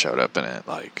Superman showed up in it.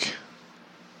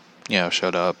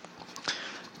 Showed up.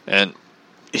 And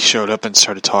he showed up and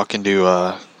started talking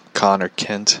to Connor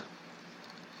Kent.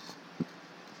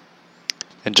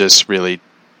 And just really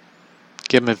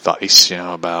give him advice,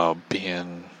 about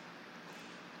being,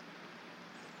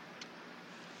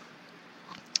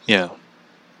 a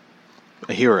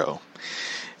hero.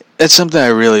 It's something I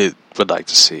really would like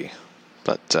to see.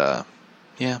 But,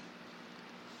 yeah.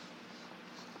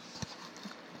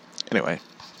 Anyway.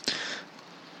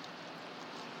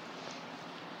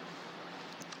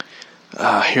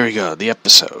 Here we go, the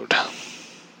episode.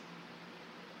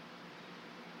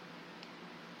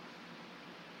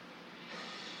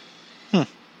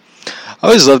 I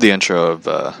always love the intro of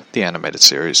the animated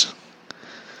series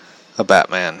of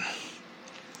Batman.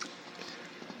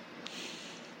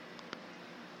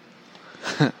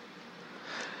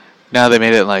 Now they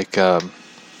made it like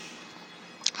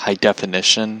high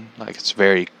definition, like it's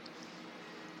very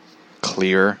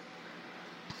clear.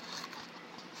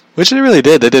 Which they really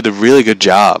did. They did a really good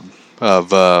job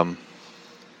of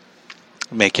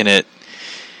making it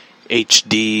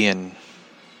HD and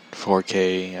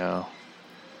 4K, you know.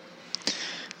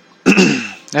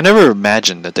 I never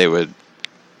imagined that they would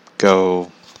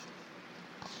go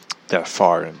that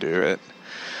far and do it.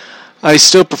 I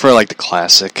still prefer like the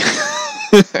classic,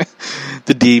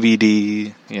 the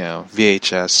DVD, you know,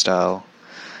 VHS style,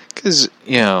 because,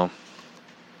 you know,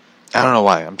 I don't know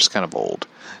why, I'm just kind of old.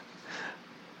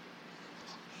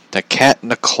 The Cat in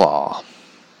the Claw.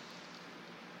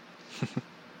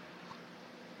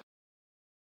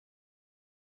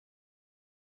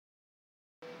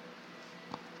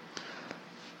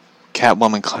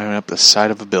 Catwoman climbing up the side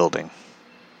of a building.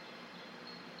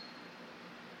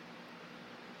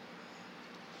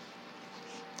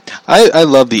 I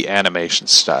love the animation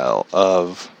style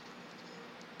of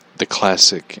the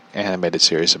classic animated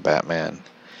series of Batman.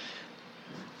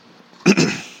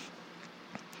 I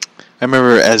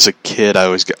remember as a kid,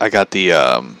 I got the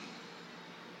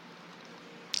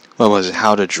what was it?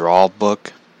 How to Draw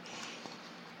book.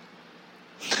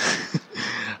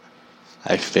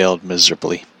 I failed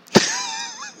miserably.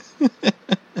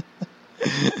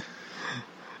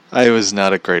 I was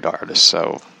not a great artist,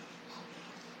 so.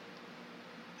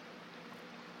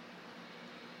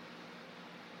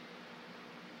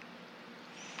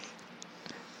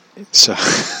 So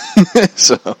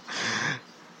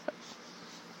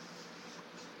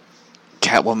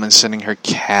Catwoman sending her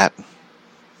cat,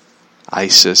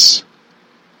 Isis,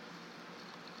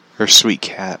 her sweet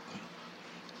cat.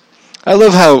 I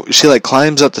love how she like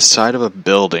climbs up the side of a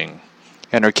building,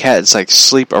 and her cat is like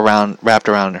wrapped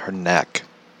around her neck.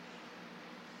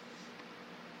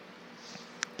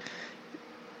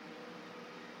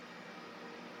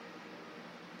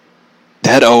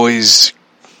 That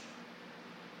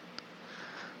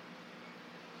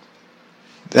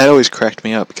always cracked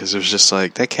me up because it was just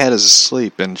like that cat is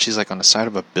asleep and she's like on the side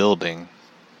of a building,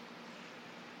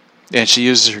 and she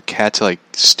uses her cat to like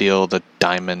steal the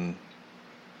diamond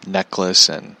necklace.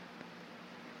 And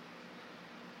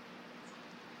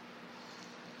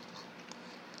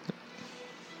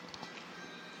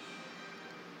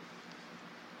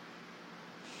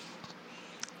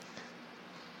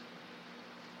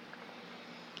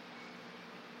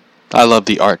I love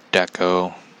the Art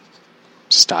Deco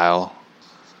style.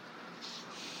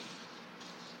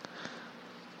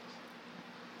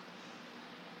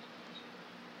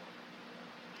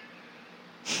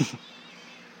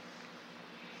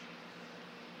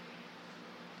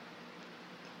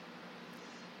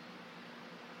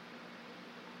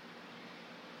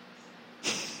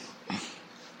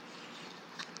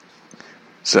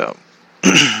 So,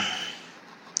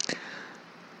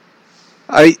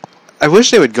 I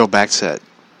wish they would go back to that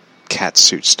cat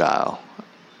suit style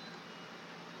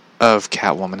of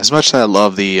Catwoman. As much as I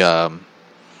love the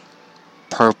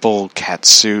purple cat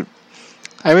suit,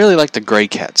 I really like the gray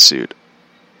cat suit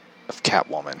of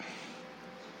Catwoman.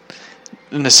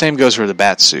 And the same goes for the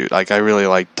bat suit. Like, I really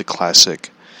like the classic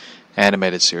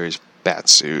animated series bat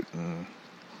suit, and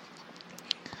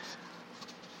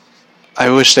I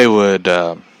wish they would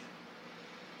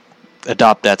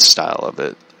adopt that style of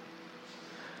it.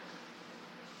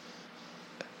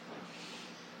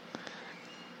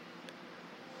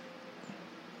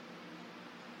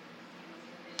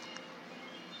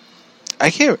 I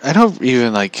don't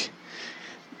even like.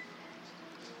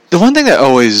 The one thing that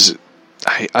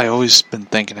I always been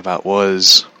thinking about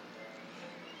was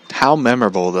how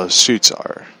memorable those suits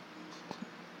are.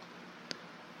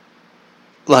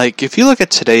 Like, if you look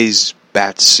at today's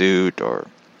bat suit or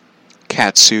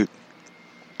cat suit,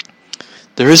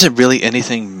 there isn't really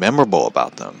anything memorable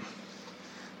about them.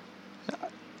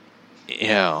 You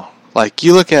know, like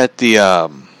you look at the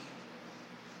I'm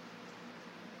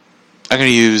going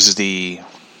to use the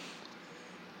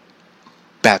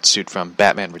bat suit from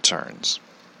Batman Returns.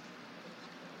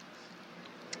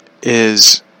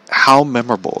 Is how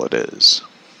memorable it is.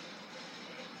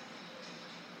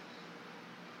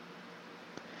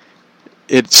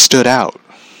 It stood out.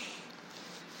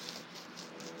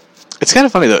 It's kind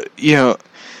of funny though, you know,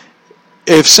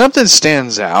 if something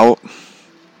stands out,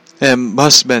 it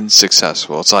must have been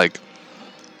successful. It's like,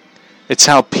 it's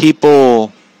how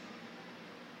people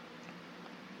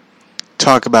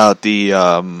talk about the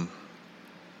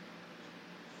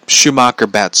Schumacher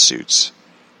bat suits,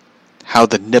 how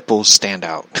the nipples stand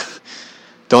out.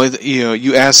 The only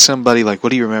you ask somebody like, what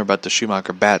do you remember about the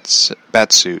Schumacher bat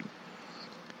suit?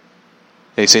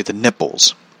 They say the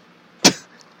nipples.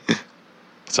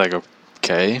 It's like,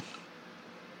 okay,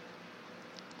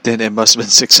 then it must have been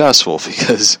successful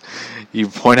because you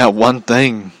point out one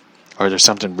thing, or there's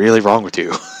something really wrong with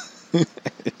you.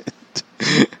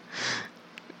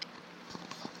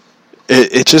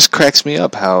 It just cracks me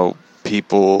up how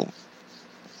people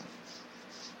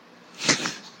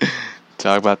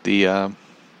Talk about the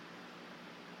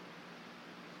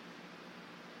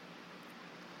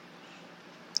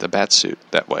bat suit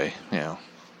that way, you know.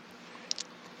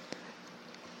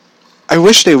 I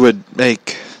wish they would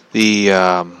make the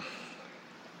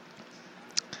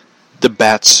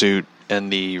bat suit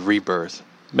and the rebirth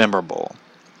memorable.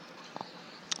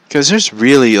 Because there's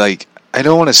really, like, I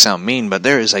don't want to sound mean, but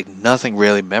there is, like, nothing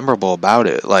really memorable about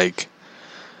it. Like,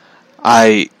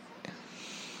 I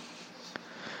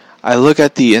look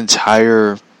at the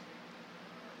entire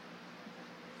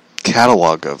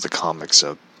catalog of the comics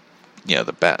of, you know,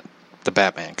 the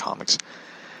Batman comics.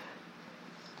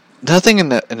 Nothing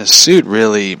in a suit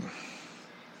really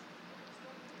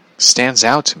stands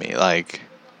out to me. Like,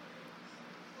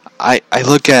 I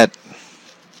look at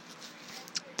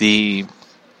the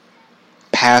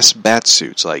past bat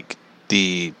suits, like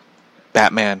the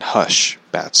Batman Hush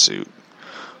bat suit,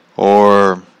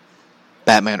 or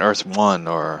Batman Earth 1,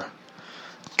 or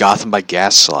Gotham by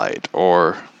Gaslight,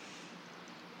 or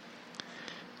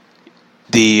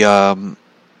the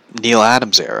Neil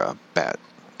Adams era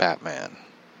Batman.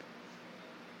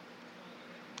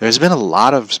 There's been a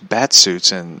lot of bat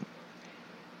suits, and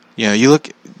you know, you look,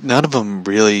 none of them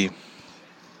really,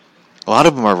 a lot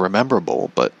of them are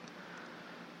memorable, but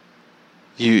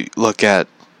you look at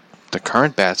the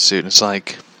current bat suit, and it's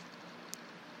like,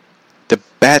 the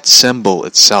bat symbol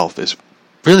itself is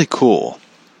really cool,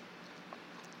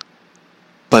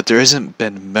 but there hasn't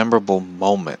been memorable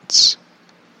moments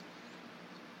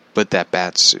with that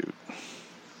bat suit.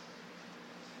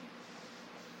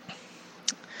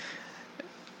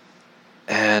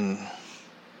 And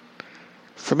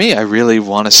for me, I really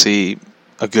want to see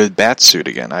a good bat suit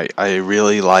again. I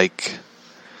really like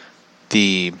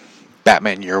the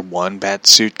Batman Year One bat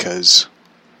suit, because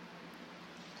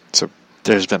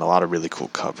there's been a lot of really cool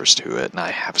covers to it, and I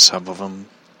have some of them.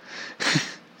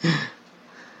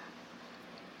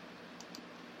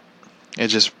 It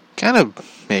just kind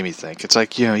of made me think. It's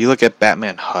like, you know, you look at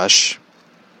Batman Hush.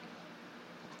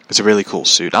 It's a really cool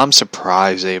suit. I'm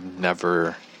surprised they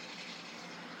never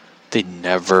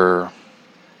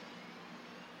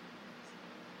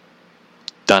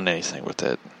done anything with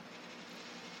it.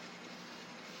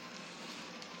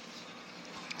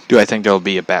 Do I think there will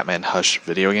be a Batman Hush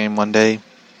video game one day?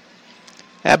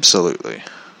 Absolutely.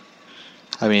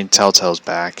 I mean, Telltale's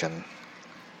back, and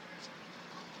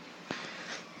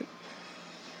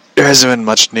there hasn't been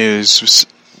much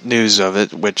news of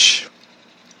it, which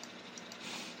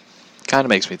kind of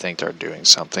makes me think they're doing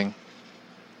something.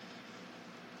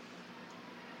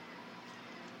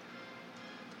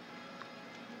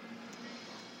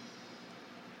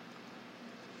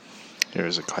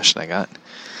 Here's a question I got.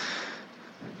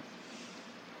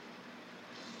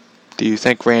 Do you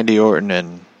think Randy Orton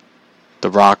and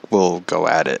The Rock will go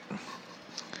at it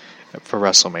for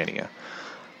WrestleMania?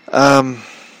 I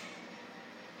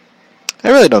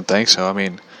really don't think so. I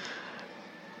mean,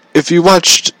 if you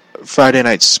watched Friday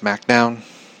Night SmackDown,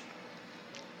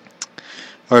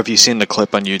 or if you've seen the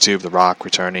clip on YouTube, The Rock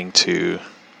returning to...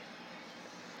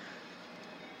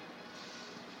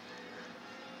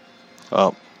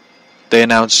 Well, they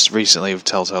announced recently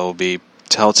Telltale will be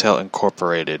Telltale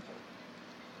Incorporated,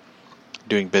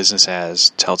 doing business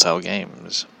as Telltale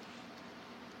Games.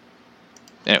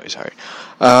 Anyway, sorry.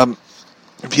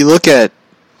 If you look at,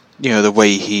 you know, the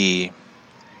way he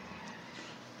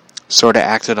sort of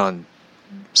acted on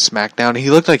SmackDown, he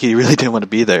looked like he really didn't want to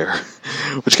be there,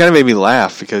 which kind of made me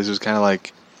laugh, because it was kind of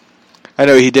like, I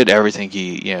know he did everything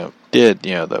he, you know, did,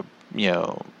 you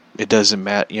know, it doesn't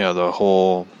matter, you know, the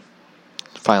whole,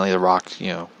 finally The Rock, you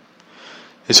know,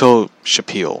 his whole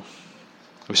spiel,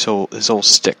 his whole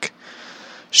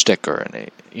sticker,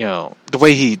 and you know, the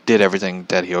way he did everything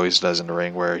that he always does in the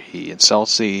ring, where he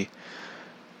insults the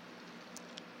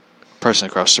person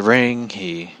across the ring,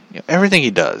 everything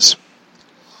he does,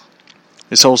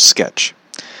 his whole sketch,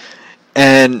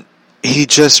 and he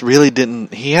just really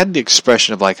didn't. He had the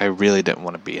expression of like, I really didn't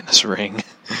want to be in this ring.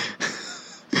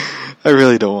 I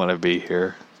really don't want to be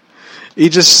here. He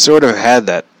just sort of had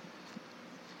that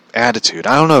attitude.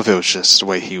 I don't know if it was just the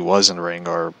way he was in the ring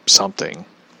or something.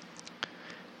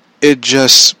 It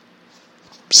just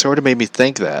sort of made me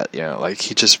think that, you know, like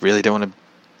he just really didn't want to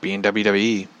be in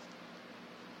WWE.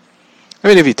 I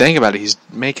mean, if you think about it, he's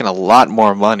making a lot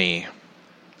more money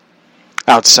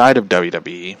outside of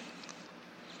WWE.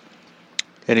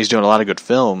 And he's doing a lot of good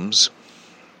films.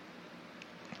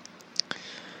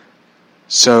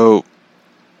 So,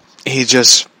 he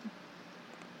just...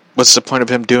 What's the point of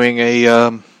him doing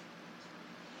a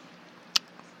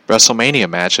WrestleMania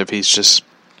match if he's just,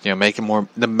 you know, making more...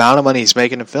 The amount of money he's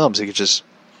making in films, he could just...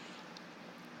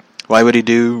 Why would he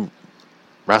do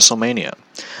WrestleMania.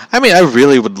 I mean, I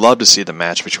really would love to see the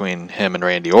match between him and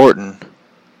Randy Orton,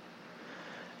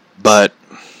 but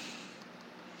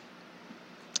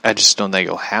I just don't think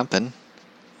it'll happen.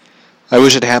 I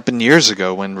wish it happened years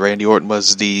ago when Randy Orton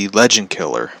was the legend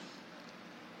killer.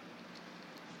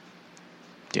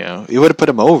 You know, it would have put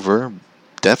him over,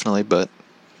 definitely, but,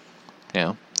 you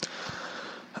know.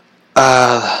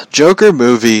 Joker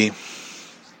movie,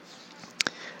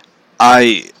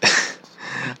 I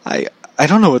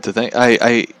don't know what to think.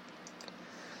 I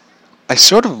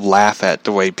sort of laugh at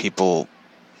the way people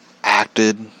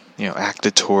acted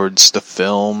towards the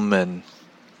film and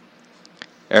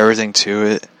everything to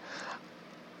it.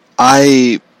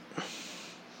 I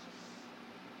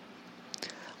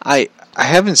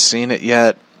haven't seen it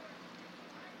yet,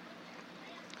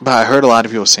 but I heard a lot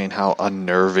of people saying how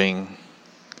unnerving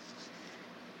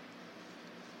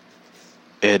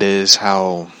it is,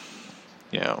 how,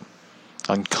 you know,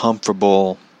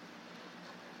 uncomfortable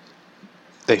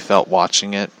they felt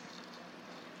watching it.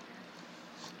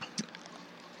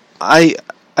 I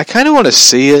kind of want to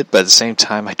see it, but at the same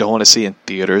time, I don't want to see it in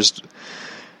theaters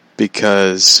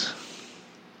because,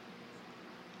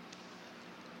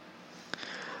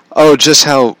 just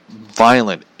how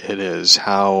violent it is,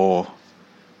 how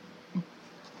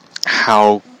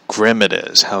grim it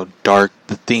is, how dark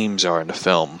the themes are in the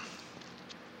film.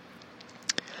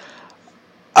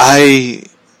 I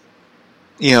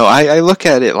look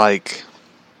at it like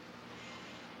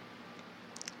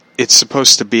it's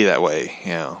supposed to be that way,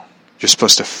 you know. You're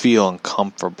supposed to feel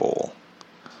uncomfortable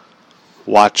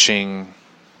watching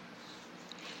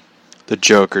the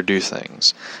Joker do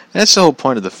things. And that's the whole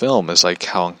point of the film, is like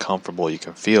how uncomfortable you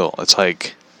can feel. It's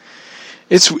like,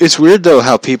 it's weird though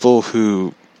how people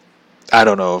who, I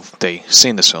don't know if they've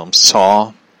seen this film,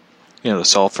 Saw, you know, the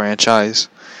Saw franchise.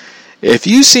 If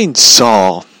you've seen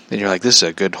Saw and you're like, this is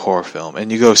a good horror film,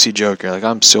 and you go see Joker, you're like,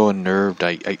 I'm so unnerved,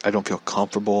 I don't feel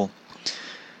comfortable.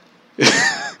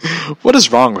 What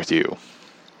is wrong with you?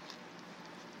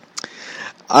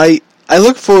 I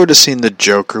look forward to seeing the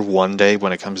Joker one day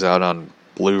when it comes out on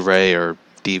Blu-ray or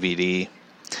DVD.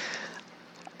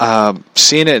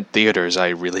 Seeing it in theaters, I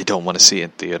really don't want to see it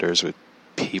in theaters with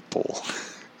people.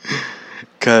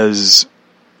 Because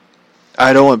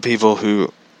I don't want people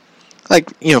who,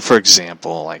 like, you know, for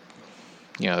example, like,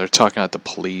 you know, they're talking about the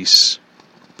police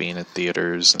being in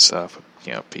theaters and stuff.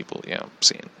 You know, people, you know,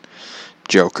 seeing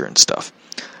Joker and stuff.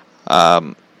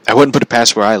 I wouldn't put it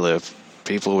past where I live.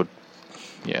 People would,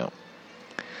 you know.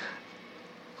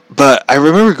 But I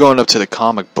remember going up to the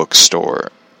comic book store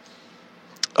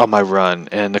on my run,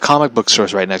 and the comic book store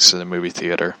is right next to the movie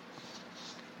theater.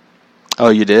 Oh,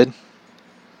 you did?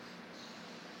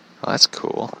 Oh, that's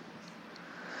cool.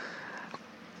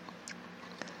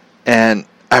 And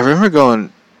I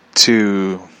remember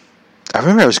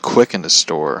I was quick in the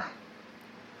store.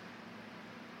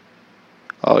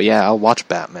 Oh yeah, I'll watch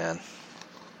Batman.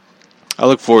 I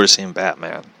look forward to seeing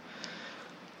Batman.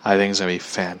 I think it's going to be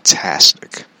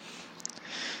fantastic.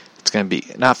 It's going to be,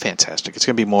 not fantastic, it's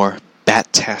going to be more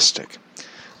Bat-tastic.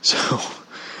 So,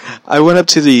 I went up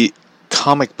to the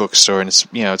comic book store, and it's,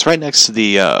 you know, it's right next to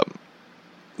the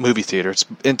movie theater.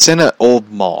 It's in an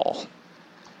old mall.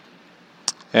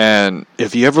 And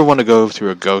if you ever want to go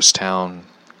through a ghost town,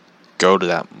 go to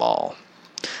that mall.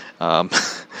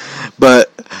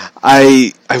 But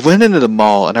I went into the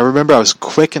mall, and I remember I was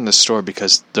quick in the store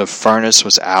because the furnace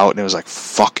was out and it was like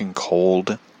fucking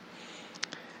cold.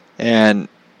 And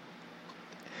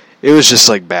it was just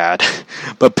like bad.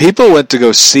 But people went to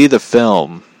go see the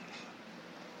film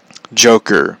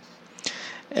Joker,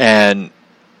 and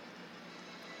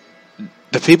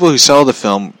the people who saw the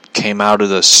film came out of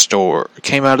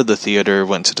the theater,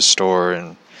 went to the store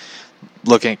and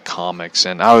looking at comics.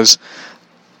 And I was,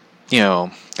 you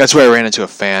know, that's where I ran into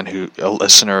a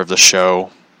listener of the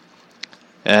show,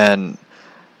 and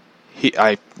he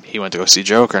went to go see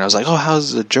Joker, and I was like, oh,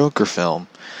 how's the Joker film?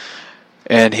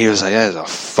 And he was like, that is a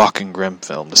fucking grim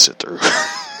film to sit through.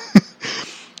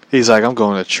 He's like, I'm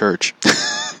going to church.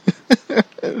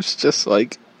 It was just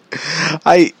like,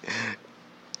 I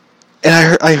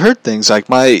heard things like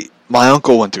my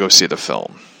uncle went to go see the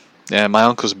film, and my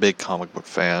uncle's a big comic book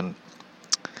fan,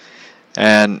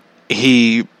 and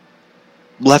he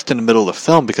left in the middle of the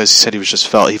film because he said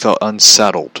he felt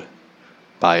unsettled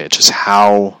by it, just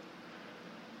how,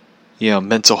 you know,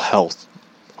 mental health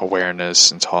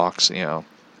awareness and talks, you know,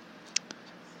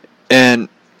 and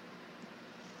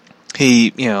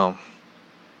he, you know,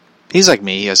 he's like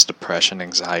me, he has depression,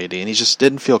 anxiety, and he just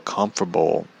didn't feel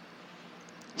comfortable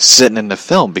sitting in the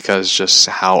film because just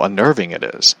how unnerving it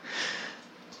is.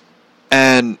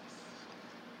 And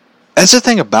that's the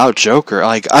thing about Joker.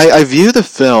 Like, I view the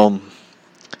film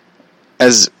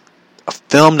as a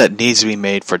film that needs to be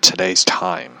made for today's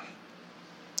time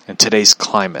and today's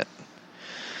climate.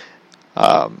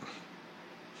 Not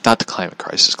the climate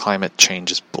crisis. Climate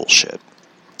change is bullshit.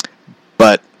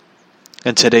 But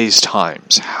in today's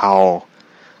times, how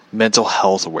mental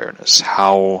health awareness,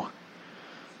 how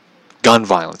gun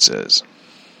violence is.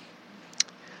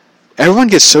 Everyone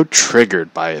gets so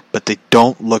triggered by it, but they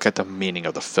don't look at the meaning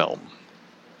of the film.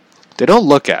 They don't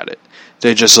look at it.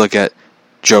 They just look at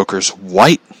Joker's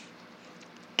white,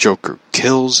 Joker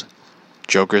kills,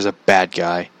 Joker's a bad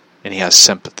guy, and he has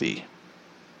sympathy.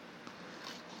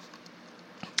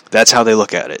 That's how they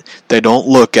look at it. They don't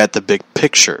look at the big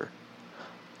picture.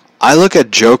 I look at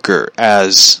Joker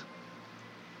as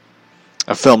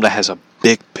a film that has a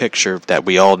big picture that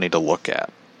we all need to look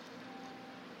at.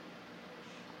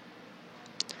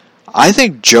 I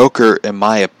think Joker, in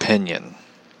my opinion,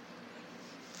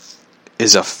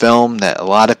 is a film that a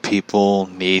lot of people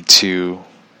need to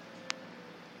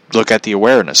look at the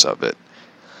awareness of it.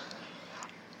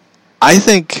 I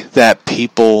think that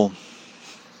people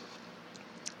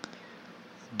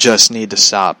just need to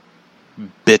stop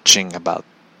bitching about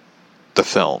the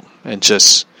film and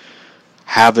just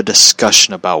have a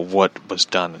discussion about what was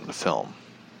done in the film.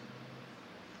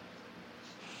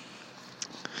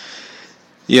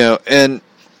 And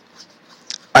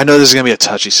I know this is going to be a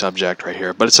touchy subject right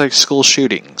here, but it's like school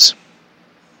shootings.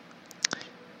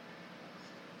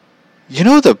 You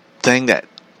know the thing that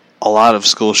a lot of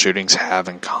school shootings have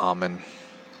in common?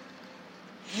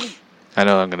 I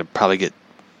know I'm going to probably get...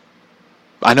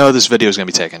 I know this video is going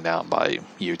to be taken down by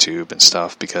YouTube and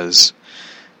stuff because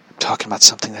I'm talking about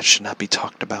something that should not be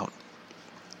talked about.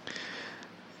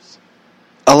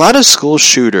 A lot of school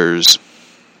shooters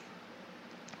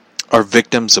are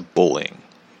victims of bullying,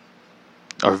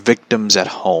 are victims at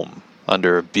home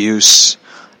under abuse,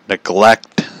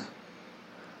 neglect,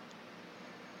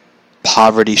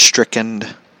 poverty-stricken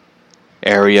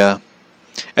area,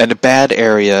 and a bad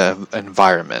area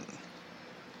environment.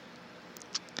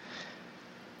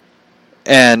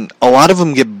 And a lot of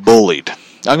them get bullied.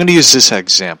 I'm going to use this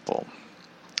example.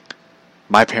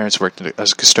 My parents worked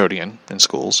as a custodian in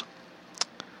schools.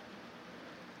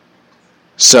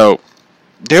 So,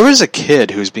 there was a kid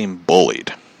who was being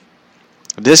bullied.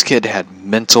 This kid had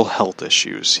mental health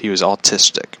issues. He was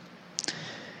autistic.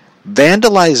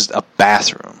 Vandalized a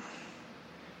bathroom.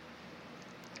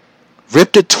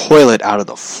 Ripped a toilet out of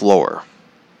the floor.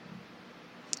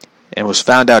 And was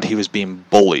found out he was being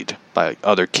bullied by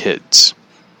other kids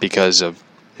because of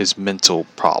his mental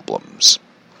problems.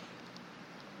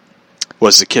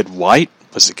 Was the kid white?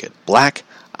 Was the kid black?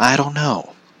 I don't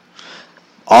know.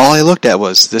 All I looked at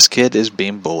was, this kid is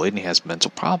being bullied and he has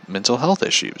mental health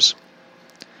issues.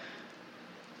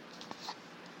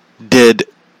 Did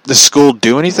the school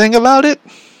do anything about it?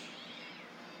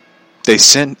 They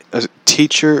sent a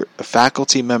teacher, a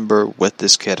faculty member with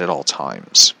this kid at all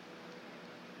times.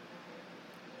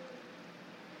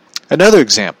 Another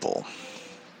example.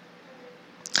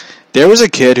 There was a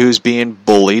kid who's being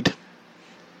bullied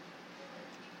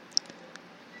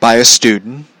by a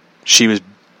student. She was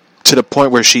to the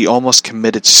point where she almost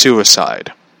committed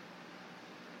suicide.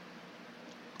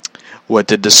 What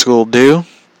did the school do?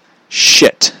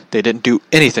 Shit. They didn't do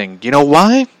anything. You know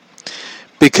why?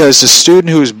 Because the student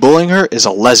who was bullying her is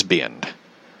a lesbian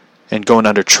and going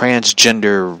under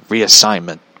transgender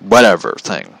reassignment, whatever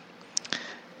thing.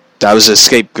 That was a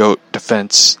scapegoat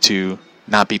defense to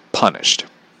not be punished.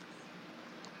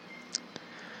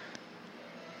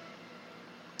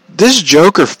 This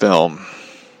Joker film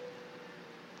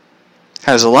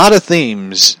has a lot of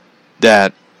themes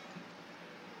that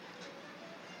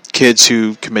kids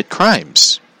who commit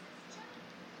crimes,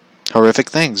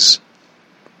 horrific things,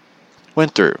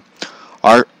 went through.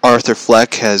 Arthur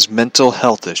Fleck has mental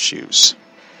health issues.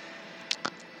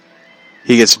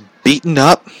 He gets beaten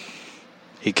up,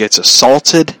 he gets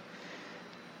assaulted,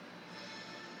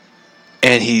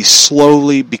 and he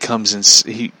slowly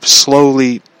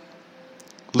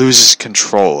loses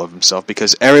control of himself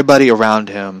because everybody around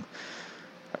him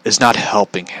is not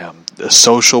helping him. The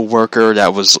social worker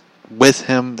that was with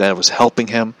him, that was helping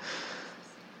him,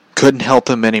 couldn't help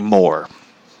him anymore.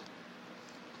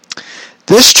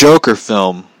 This Joker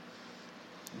film,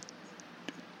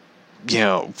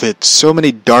 with so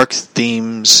many dark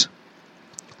themes,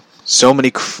 so many,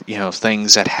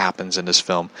 things that happens in this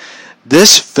film.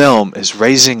 This film is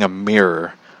raising a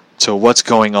mirror to what's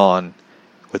going on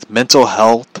with mental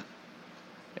health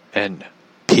and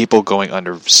people going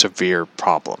under severe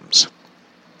problems.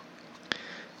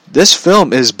 This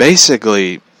film is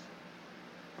basically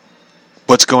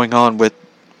what's going on with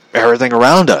everything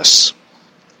around us.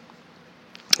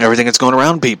 Everything that's going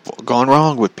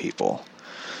wrong with people.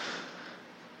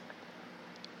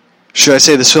 Should I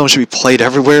say this film should be played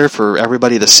everywhere for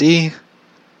everybody to see?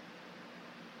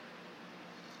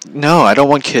 No, I don't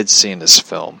want kids seeing this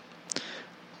film.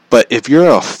 But if you're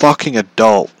a fucking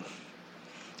adult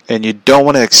and you don't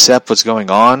want to accept what's going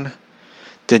on,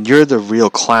 then you're the real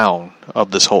clown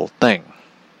of this whole thing.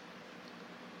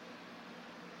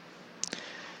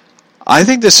 I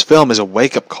think this film is a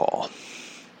wake-up call.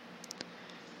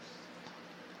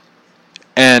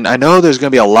 And I know there's going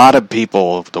to be a lot of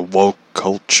people, the woke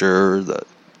culture, the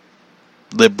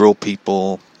liberal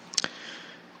people.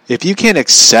 If you can't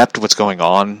accept what's going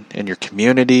on in your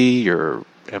community, your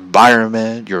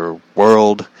environment, your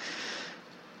world,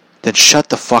 then shut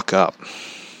the fuck up.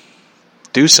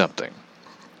 Do something.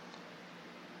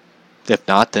 If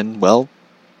not, then, well,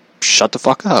 shut the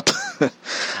fuck up.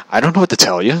 I don't know what to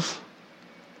tell you.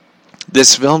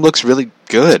 This film looks really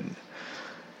good.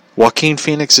 Joaquin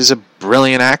Phoenix is a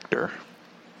brilliant actor.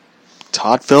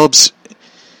 Todd Phillips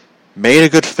made a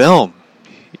good film,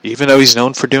 even though he's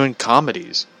known for doing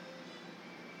comedies.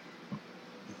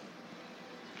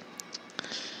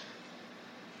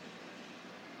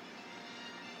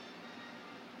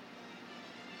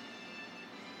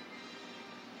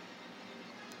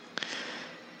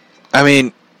 I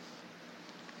mean,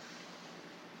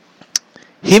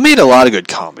 he made a lot of good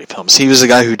comedy films. He was the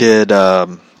guy who did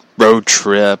Road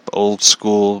Trip, Old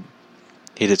School.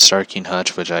 He did Starsky and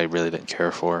Hutch, which I really didn't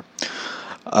care for.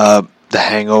 The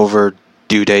Hangover,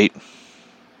 Due Date,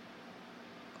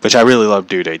 which I really love.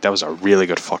 Due Date. That was a really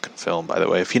good fucking film, by the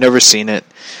way. If you've never seen it,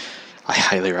 I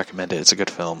highly recommend it. It's a good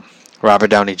film. Robert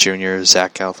Downey Jr.,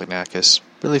 Zach Galifianakis.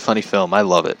 Really funny film. I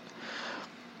love it.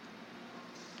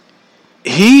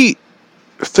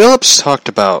 Phillips talked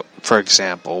about, for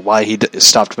example, why he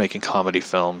stopped making comedy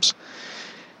films.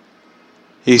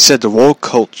 He said the woke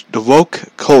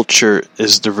culture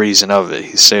is the reason of it.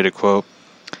 He stated, quote,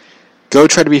 "Go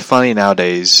try to be funny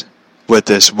nowadays with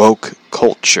this woke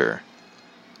culture."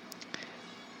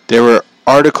 There were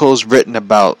articles written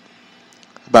about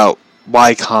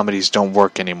why comedies don't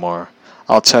work anymore.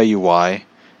 I'll tell you why.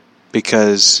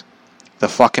 Because the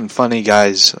fucking funny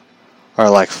guys are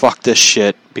like, fuck this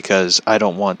shit because I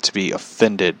don't want to be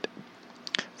offended.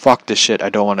 Fuck this shit, I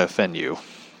don't want to offend you.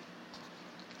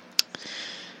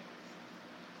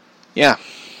 Yeah.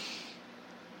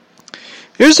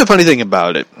 Here's the funny thing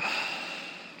about it.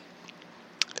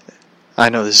 I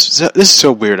know this is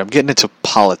so weird. I'm getting into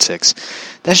politics.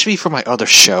 That should be for my other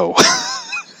show.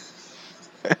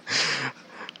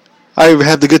 I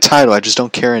have the good title. I just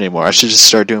don't care anymore. I should just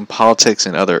start doing politics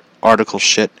and other article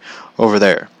shit over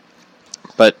there.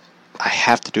 But I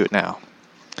have to do it now.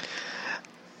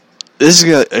 This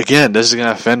is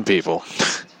gonna offend people.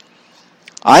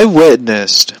 I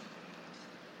witnessed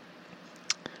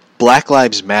Black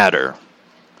Lives Matter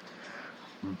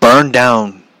burn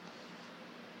down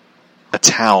a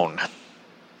town.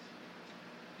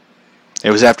 It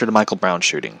was after the Michael Brown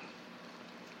shooting.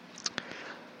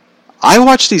 I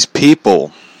watched these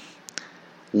people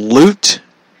loot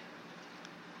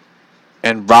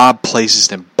and rob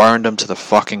places and burn them to the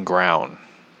fucking ground.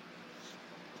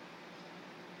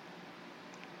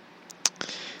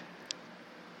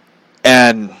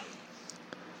 And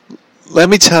let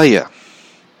me tell you,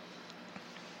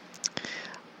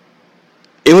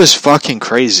 it was fucking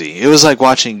crazy. It was like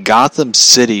watching Gotham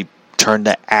City turn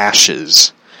to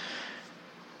ashes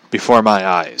before my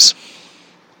eyes.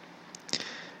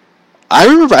 I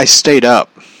remember I stayed up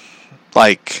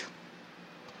like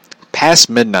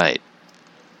past midnight.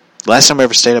 Last time I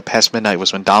ever stayed up past midnight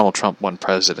was when Donald Trump won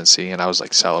presidency, and I was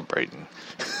like celebrating.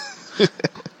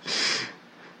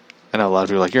 I know a lot of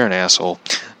people are like, you're an asshole.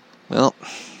 Well,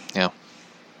 yeah,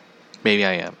 maybe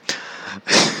I am.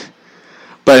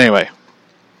 But anyway,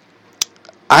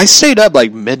 I stayed up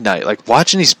like midnight, like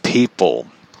watching these people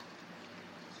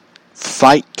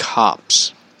fight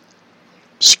cops,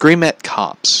 scream at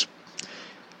cops,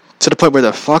 to the point where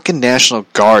the fucking National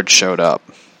Guard showed up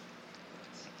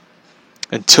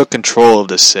and took control of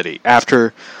the city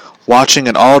after watching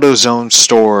an AutoZone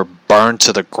store burn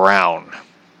to the ground.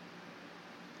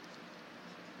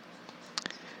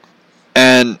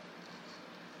 And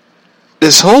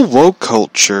this whole woke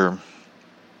culture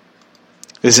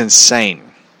is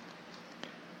insane.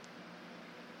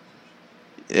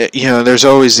 You know, there's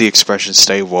always the expression,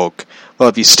 stay woke. Well,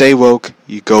 if you stay woke,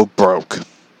 you go broke.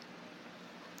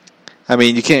 I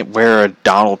mean, you can't wear a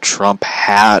Donald Trump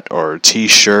hat or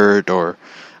t-shirt or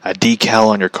a decal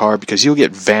on your car because you'll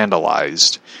get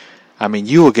vandalized. I mean,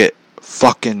 you will get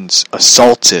fucking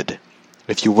assaulted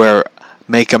if you wear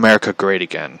Make America Great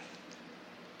Again.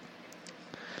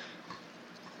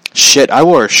 Shit, I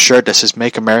wore a shirt that says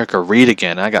Make America Read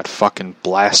Again, and I got fucking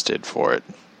blasted for it.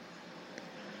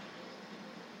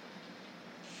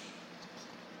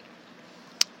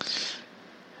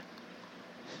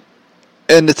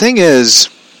 And the thing is,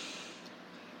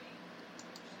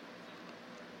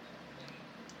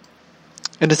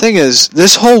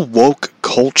 this whole woke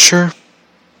culture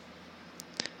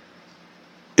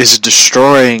is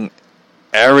destroying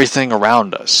everything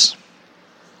around us.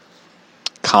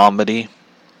 Comedy,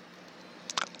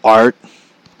 art,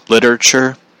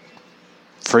 literature,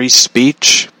 free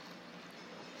speech.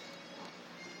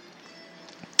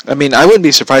 I mean, I wouldn't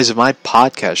be surprised if my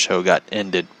podcast show got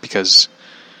ended because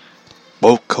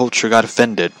woke culture got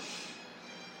offended.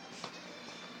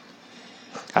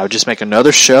 I would just make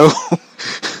another show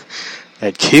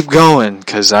and keep going,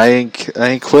 because I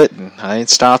ain't quitting. I ain't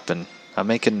stopping. I'm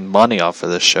making money off of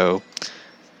this show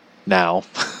now.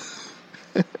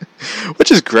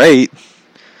 Which is great.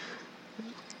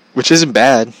 Which isn't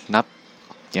bad. Not,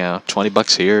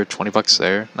 $20 here, $20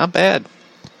 there. Not bad.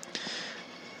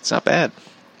 It's not bad.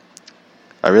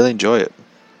 I really enjoy it.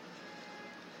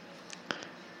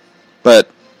 But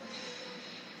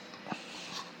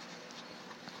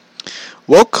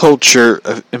woke culture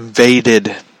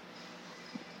invaded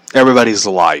everybody's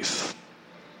life.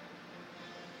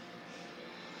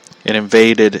 It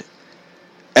invaded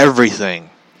everything.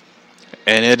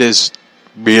 And it is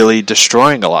really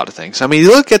destroying a lot of things. I mean, you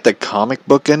look at the comic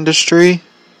book industry.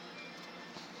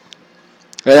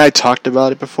 And I talked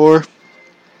about it before.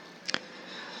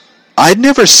 I'd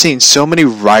never seen so many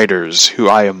writers who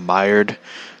I admired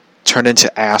turn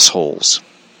into assholes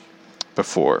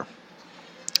before.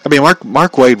 I mean, Mark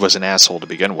Waid was an asshole to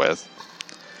begin with,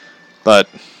 but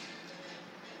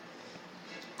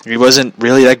he wasn't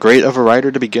really that great of a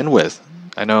writer to begin with.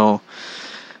 I know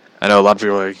a lot of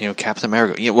people are like, Captain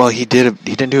America. Yeah, well, he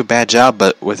didn't do a bad job,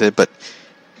 with it. But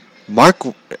Mark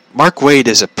Waid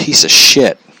is a piece of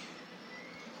shit.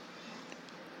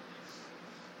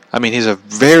 I mean, he's a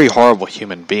very horrible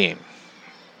human being.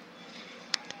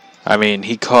 I mean,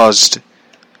 he caused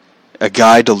a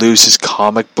guy to lose his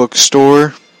comic book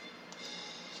store.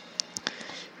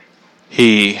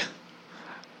 He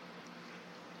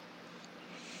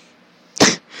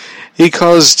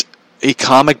caused a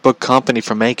comic book company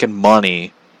from making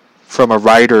money from a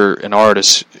writer and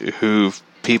artist who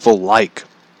people like.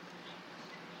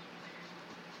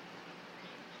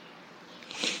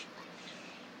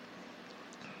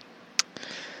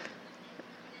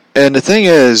 And the thing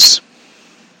is,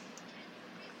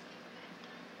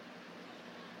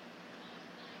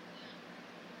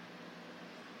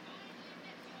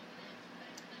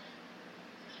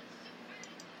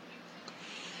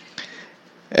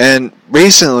 and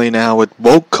recently now with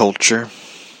woke culture,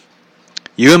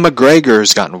 Ewan McGregor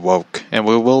has gotten woke, and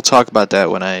we will talk about that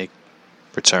when I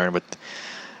return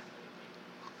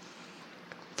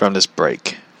from this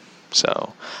break.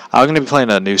 So, I'm going to be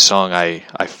playing a new song I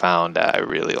found that I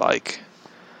really like.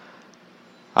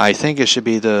 I think it should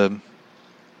be the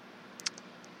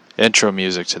intro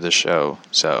music to this show.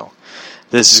 So,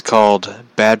 this is called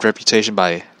Bad Reputation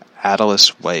by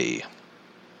Atlas Way.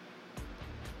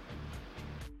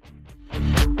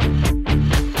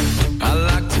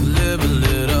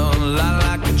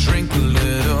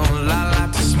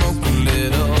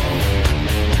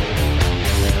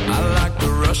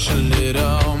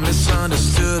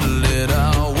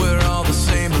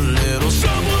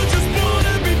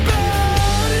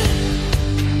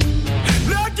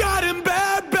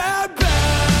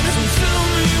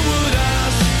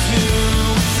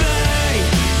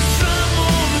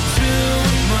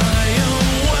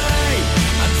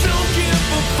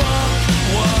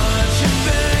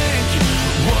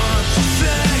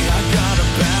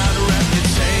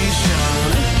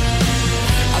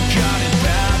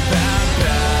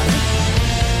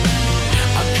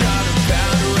 I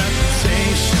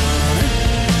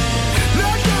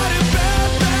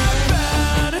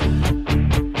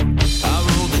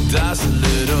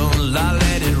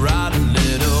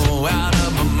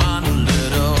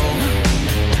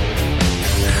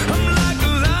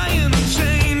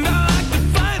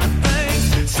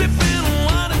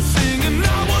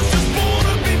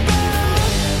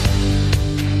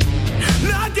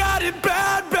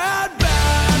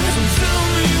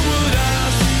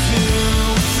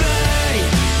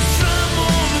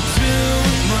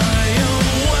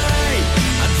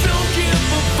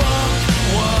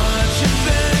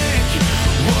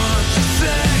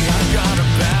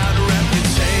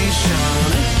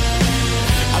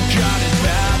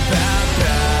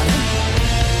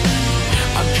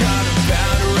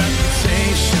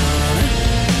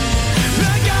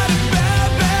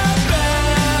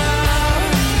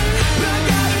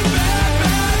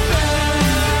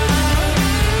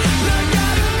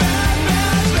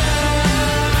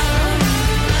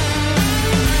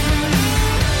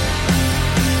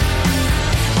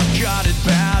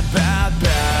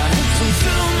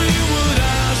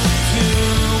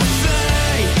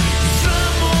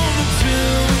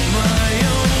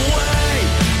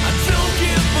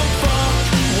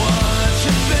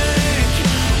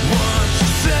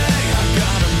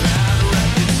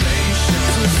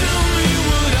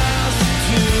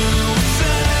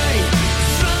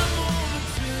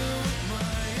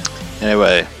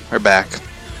Anyway, we're back.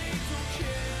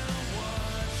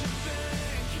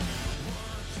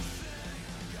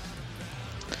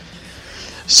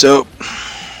 So,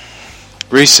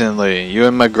 recently,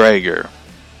 Ewan McGregor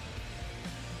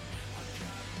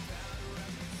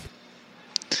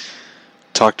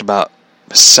talked about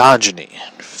misogyny,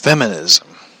 feminism.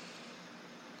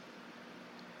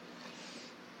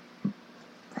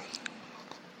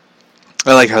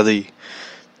 I like how the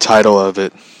title of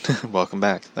it, welcome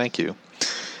back, thank you.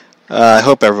 I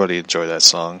hope everybody enjoyed that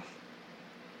song.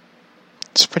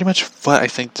 It's pretty much what I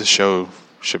think the show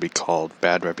should be called,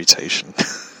 Bad Reputation.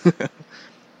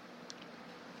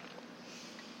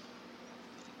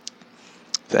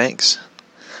 Thanks.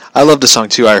 I love the song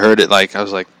too. I heard it I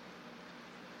was like,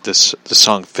 the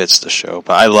song fits the show.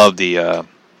 But I love the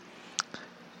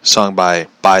song by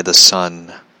the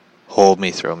Sun, Hold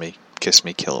Me, Throw Me, Kiss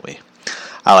Me, Kill Me.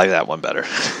 I like that one better.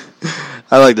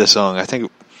 I like this song. I think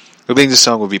this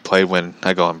song will be played when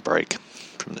I go on break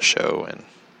from the show, and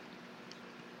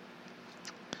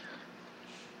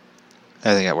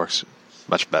I think that works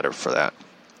much better for that.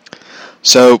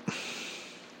 So,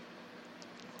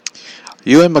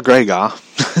 Ewan McGregor,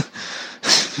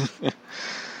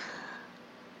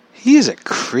 he is a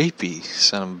creepy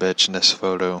son of a bitch in this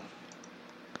photo.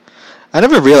 I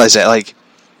never realized that.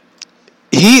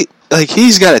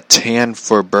 He's got a tan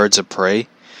for Birds of Prey.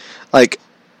 I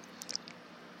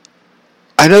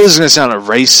know this is going to sound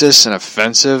racist and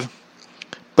offensive,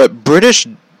 but British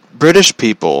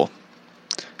people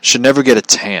should never get a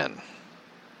tan.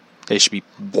 They should be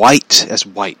white as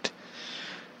white.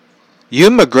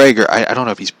 Ewan McGregor, I don't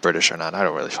know if he's British or not. I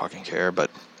don't really fucking care, but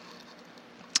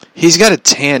he's got a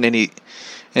tan and he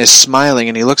is smiling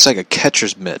and he looks like a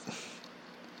catcher's mitt.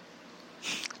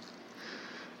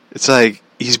 It's like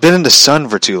he's been in the sun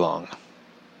for too long.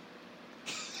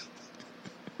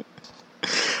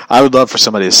 I would love for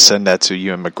somebody to send that to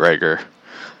Ewan McGregor.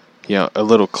 You know, a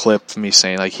little clip of me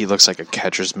saying he looks like a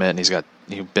catcher's mitt and he's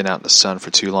been out in the sun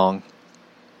for too long.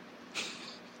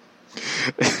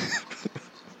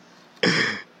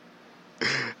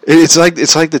 It's like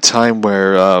the time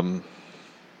where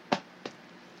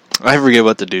I forget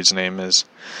what the dude's name is.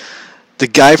 The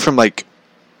guy from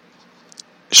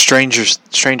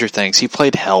Stranger Things. He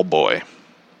played Hellboy,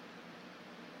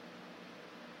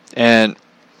 and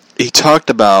he talked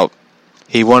about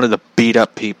he wanted to beat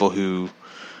up people who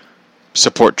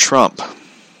support Trump.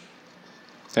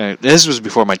 And this was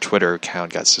before my Twitter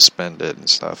account got suspended and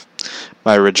stuff.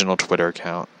 My original Twitter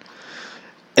account.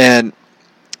 And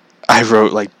I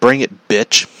wrote, bring it,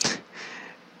 bitch.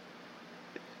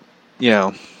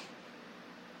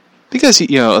 Because,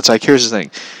 it's here's the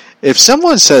thing. If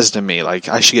someone says to me,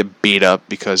 I should get beat up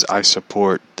because I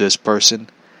support this person,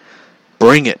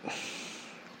 bring it.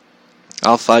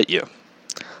 I'll fight you.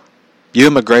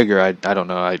 Ewan McGregor, I don't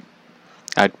know,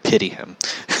 I'd pity him.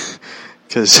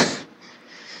 Because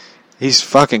he's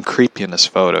fucking creepy in this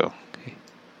photo.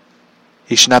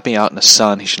 He should not be out in the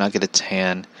sun. He should not get a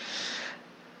tan.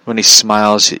 When he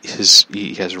smiles,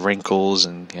 he has wrinkles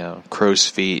and crow's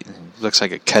feet. And looks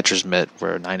like a catcher's mitt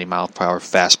where a 90-mile-per-hour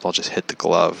fastball just hit the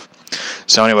glove.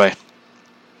 So anyway,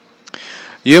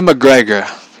 Ewan McGregor,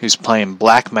 who's playing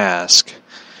Black Mask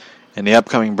in the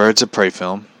upcoming Birds of Prey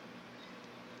film,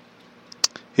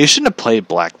 he shouldn't have played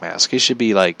Black Mask. He should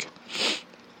be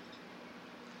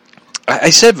I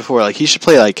said before, he should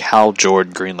play Hal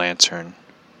Jordan, Green Lantern.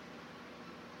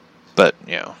 But,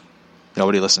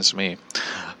 nobody listens to me.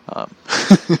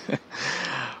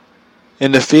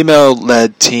 In the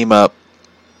female-led team-up,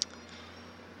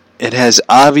 it has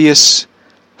obvious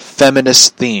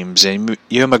feminist themes, and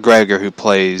Ewan McGregor, who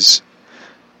plays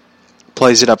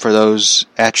it up for those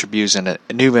attributes in a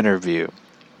new interview.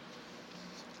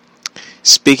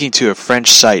 Speaking to a French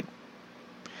site,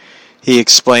 he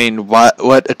explained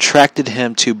what attracted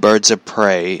him to Birds of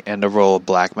Prey and the role of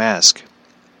Black Mask.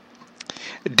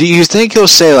 Do you think he'll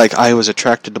say, I was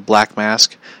attracted to Black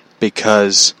Mask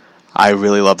because I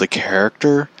really love the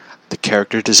character? The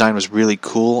character design was really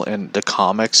cool, and the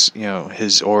comics,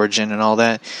 his origin and all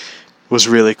that was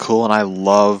really cool, and I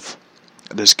love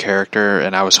this character,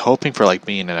 and I was hoping for,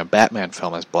 being in a Batman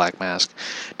film as Black Mask.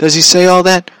 Does he say all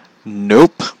that?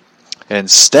 Nope.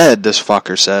 Instead, this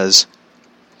fucker says,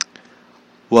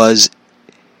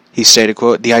 he stated,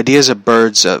 quote, the ideas of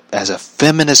Birds as a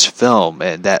feminist film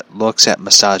and that looks at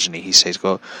misogyny. He says,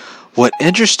 quote, what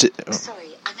interested...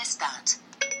 Sorry, I missed that.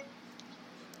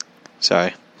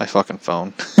 Sorry, my fucking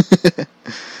phone.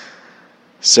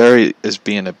 Sari is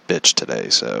being a bitch today,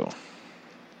 so...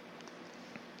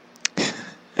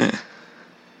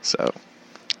 So,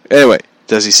 anyway,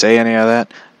 does he say any of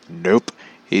that? Nope.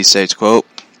 He says, quote,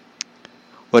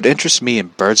 what interests me in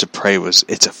Birds of Prey was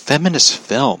it's a feminist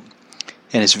film,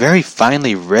 and it's very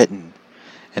finely written,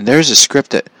 and there's a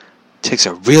script that takes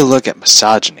a real look at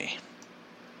misogyny.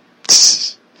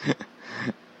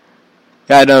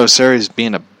 Yeah, I know, Suri's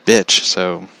being a bitch,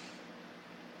 so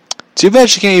too bad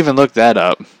she can't even look that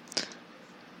up.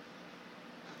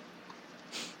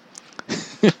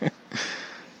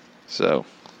 So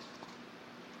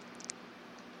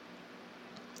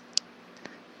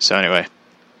anyway,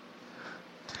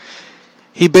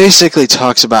 he basically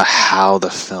talks about how the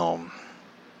film,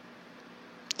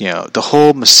 the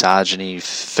whole misogyny,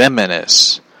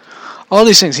 feminists, all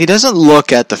these things. He doesn't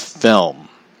look at the film,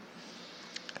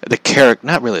 the character,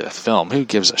 not really the film. Who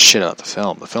gives a shit about the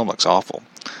film? The film looks awful.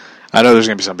 I know there's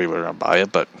going to be some people who are going to buy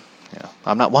it, but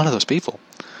I'm not one of those people.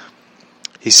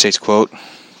 He states, quote,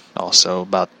 also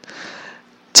about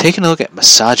taking a look at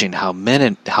misogyny, how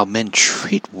men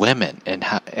treat women, and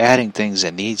how adding things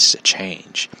that needs to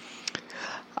change.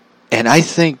 And I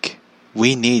think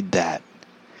we need that.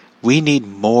 We need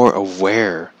more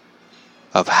aware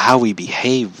of how we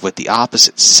behave with the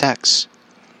opposite sex.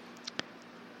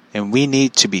 And we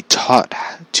need to be taught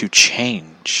to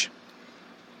change.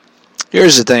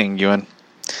 Here's the thing, Ewan.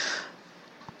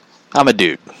 I'm a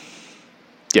dude.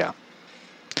 Yeah.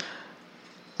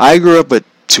 I grew up with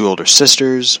 2 older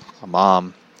sisters, a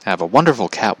mom. I have a wonderful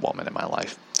Catwoman in my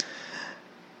life.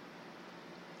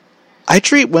 I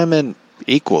treat women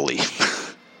equally.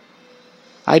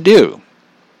 I do.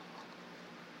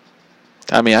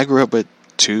 I mean, I grew up with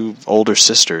 2 older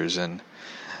sisters, and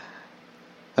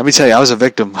let me tell you, I was a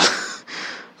victim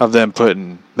of them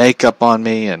putting makeup on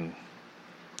me and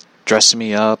dressing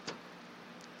me up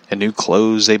in new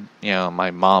clothes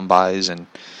my mom buys, and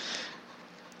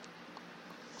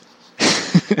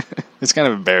it's kind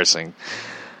of embarrassing.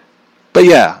 But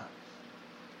yeah,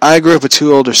 I grew up with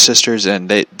 2 older sisters, and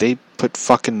they put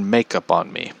fucking makeup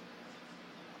on me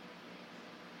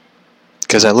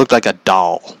because I looked like a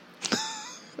doll.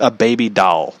 A baby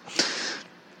doll.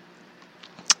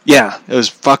 Yeah, it was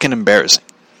fucking embarrassing.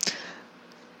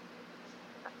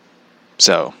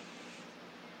 So,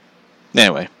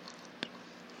 anyway.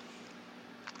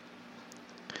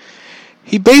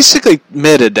 He basically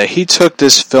admitted that he took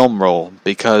this film role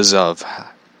because of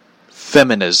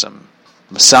feminism,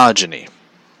 misogyny.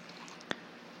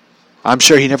 I'm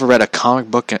sure he never read a comic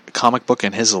book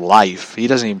in his life. He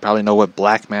doesn't even probably know what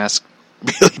Black Mask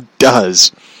really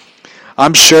does.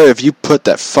 I'm sure if you put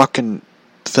that fucking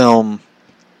film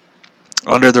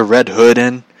under the red hood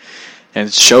in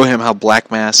and show him how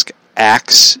Black Mask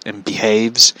acts and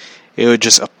behaves, it would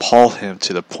just appall him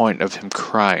to the point of him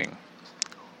crying.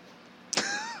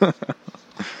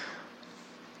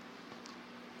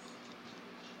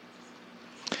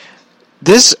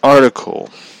 This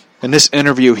article and this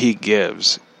interview he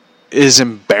gives is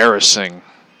embarrassing.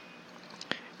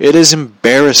 It is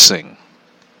embarrassing.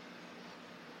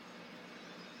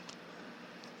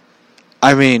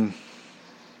 I mean,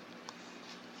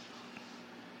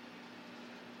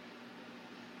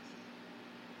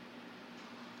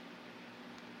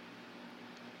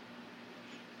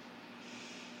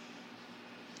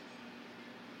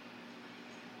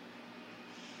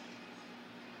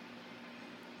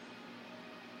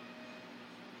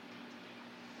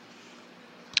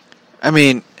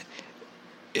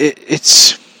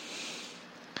 it's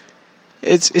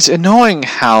annoying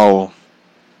how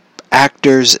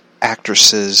actors,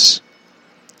 actresses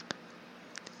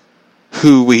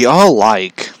who we all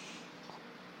like.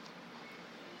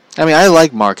 I mean, I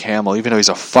like Mark Hamill, even though he's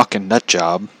a fucking nut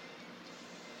job.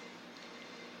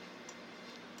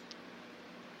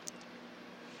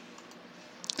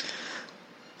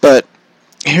 But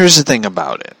here's the thing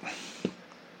about it.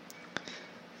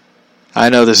 I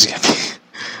know this is going to be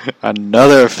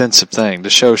another offensive thing. The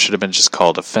show should have been just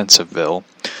called Offensiveville.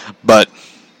 But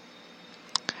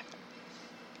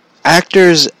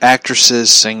actors, actresses,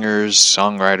 singers,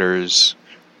 songwriters,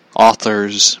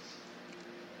 authors,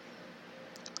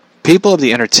 people of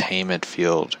the entertainment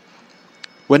field,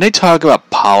 when they talk about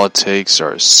politics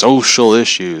or social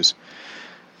issues,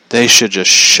 they should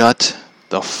just shut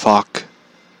the fuck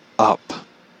up.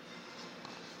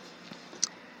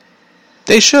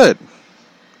 They should.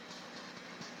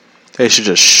 They should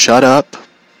just shut up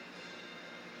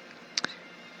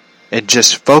and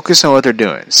just focus on what they're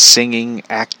doing. Singing,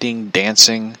 acting,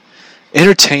 dancing.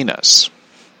 Entertain us.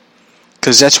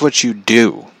 Because that's what you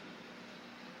do.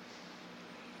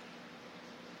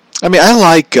 I mean, I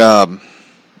like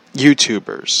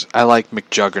YouTubers. I like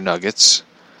McJuggernuggets.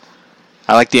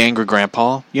 I like the Angry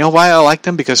Grandpa. You know why I like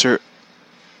them? Because they're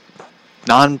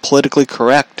non-politically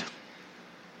correct.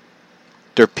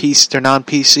 They're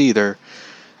non-PC. They're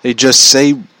They just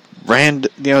say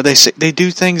they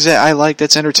do things that I like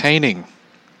that's entertaining.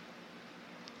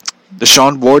 The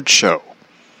Sean Ward Show.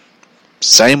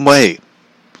 Same way.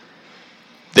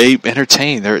 They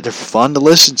entertain. They're fun to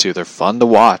listen to. They're fun to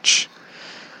watch.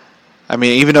 I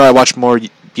mean, even though I watch more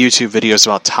YouTube videos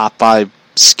about top 5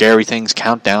 scary things,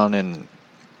 countdown, and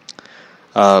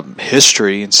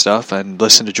history and stuff, and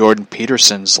listen to Jordan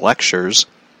Peterson's lectures,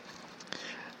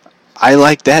 I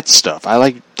like that stuff. I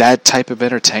like that type of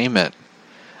entertainment.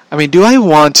 I mean, do I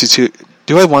want to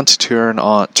turn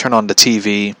on the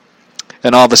TV,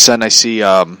 and all of a sudden I see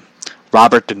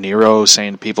Robert De Niro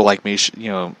saying to people like me,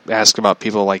 ask about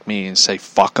people like me and say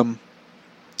fuck them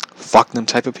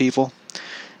type of people?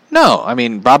 No, I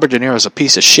mean, Robert De Niro's a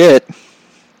piece of shit,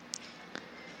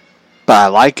 but I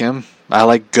like him. I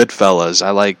like Goodfellas.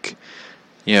 I like,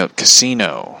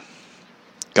 Casino,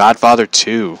 Godfather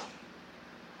 2,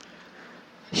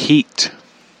 Heat.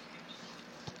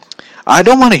 I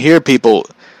don't want to hear people,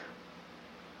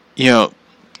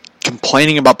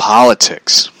 complaining about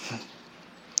politics.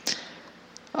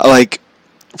 Like,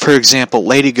 for example,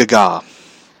 Lady Gaga.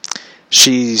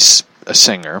 She's a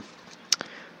singer.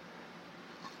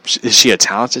 Is she a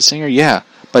talented singer? Yeah.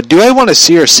 But do I want to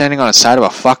see her standing on the side of a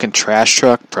fucking trash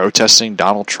truck protesting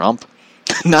Donald Trump?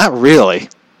 Not really.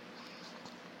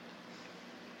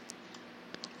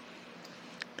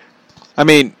 I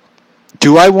mean,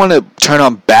 do I want to turn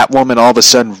on Batwoman, all of a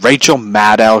sudden Rachel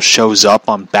Maddow shows up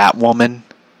on Batwoman?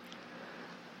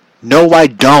 No, I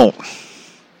don't.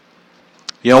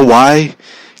 You know why?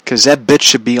 Because that bitch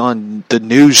should be on the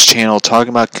news channel talking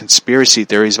about conspiracy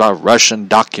theories about Russian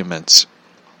documents.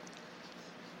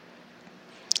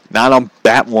 Not on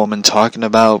Batwoman talking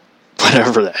about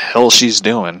whatever the hell she's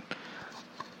doing.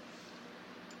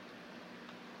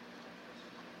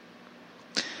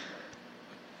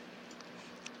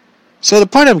 So the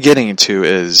point I'm getting to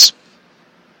is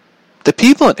the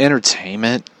people in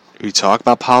entertainment who talk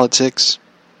about politics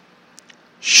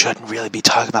shouldn't really be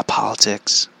talking about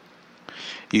politics.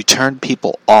 You turn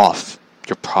people off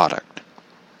your product.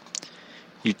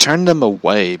 You turn them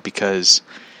away because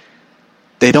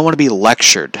they don't want to be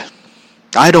lectured.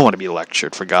 I don't want to be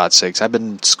lectured, for God's sakes. I've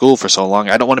been in school for so long,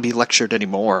 I don't want to be lectured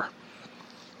anymore.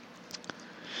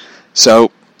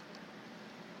 So,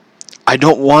 I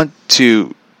don't want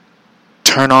to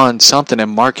turn on something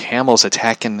and Mark Hamill's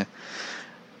attacking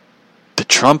the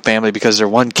Trump family because their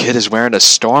one kid is wearing a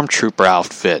stormtrooper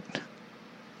outfit.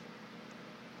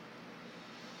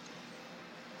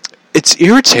 It's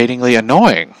irritatingly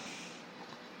annoying.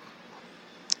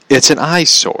 It's an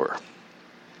eyesore.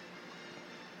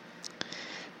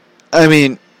 I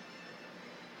mean,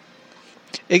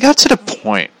 it got to the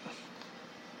point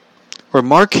where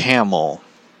Mark Hamill,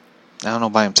 I don't know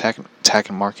why I'm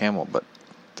attacking Mark Hamill, but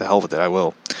the hell with it, I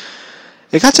will.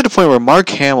 It got to the point where Mark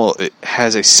Hamill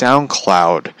has a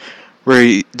SoundCloud where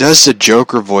he does the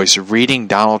Joker voice reading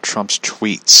Donald Trump's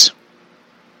tweets.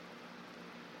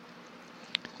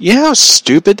 You know how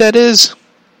stupid that is?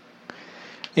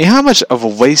 You know how much of a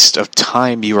waste of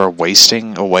time you are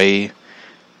wasting away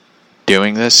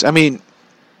doing this? I mean,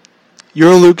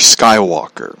 you're Luke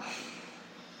Skywalker.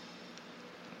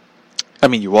 I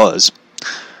mean, you was.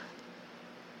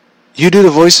 You do the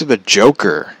voice of a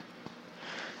Joker.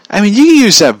 I mean, you can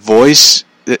use that voice,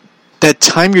 that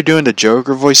time you're doing the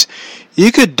Joker voice,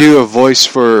 you could do a voice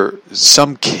for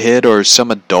some kid or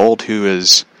some adult who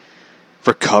is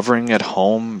recovering at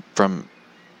home from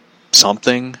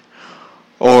something,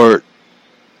 or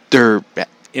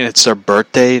it's their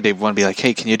birthday, they want to be like,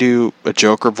 hey, can you do a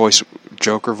Joker voice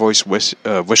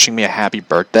wishing me a happy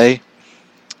birthday?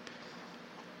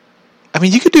 I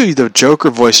mean, you could do the Joker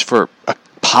voice for a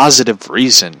positive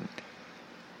reason.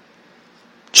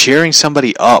 Cheering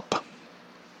somebody up.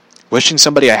 Wishing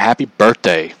somebody a happy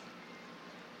birthday.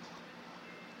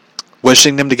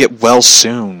 Wishing them to get well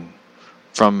soon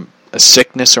from a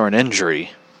sickness or an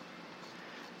injury.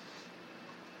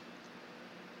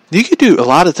 You could do a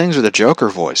lot of things with a Joker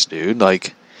voice, dude.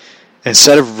 Like,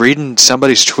 instead of reading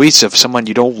somebody's tweets of someone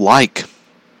you don't like.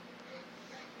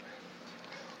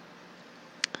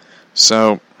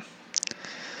 So,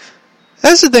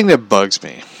 that's the thing that bugs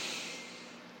me.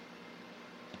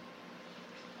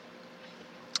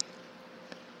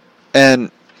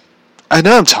 And I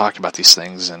know I'm talking about these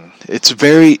things, and it's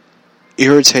very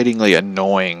irritatingly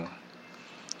annoying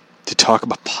to talk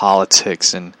about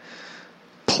politics and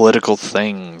political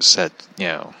things that,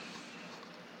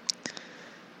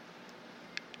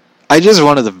 I just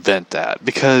wanted to vent that,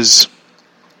 because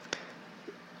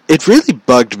it really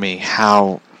bugged me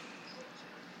how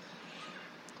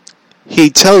he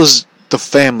tells the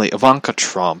family, Ivanka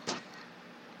Trump,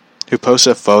 who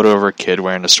posted a photo of her kid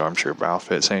wearing a stormtrooper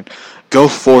outfit saying, "Go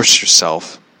force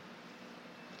yourself."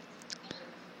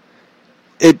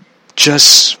 It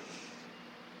just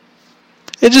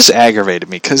aggravated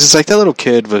me, because it's like that little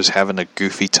kid was having a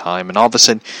goofy time, and all of a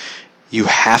sudden you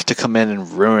have to come in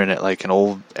and ruin it like an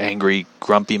old angry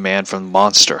grumpy man from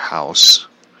Monster House,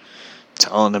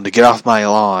 telling them to get off my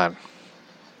lawn.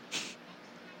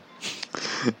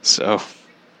 So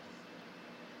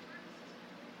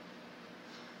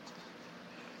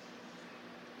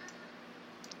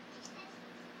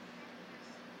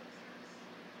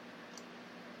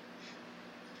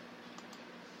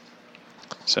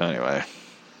anyway,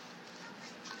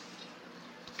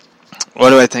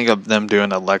 what do I think of them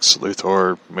doing a Lex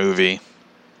Luthor movie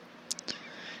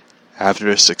after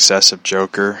the success of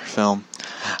Joker film?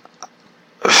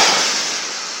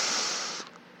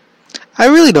 I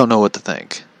really don't know what to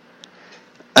think.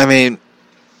 I mean,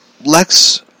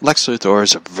 Lex Luthor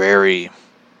is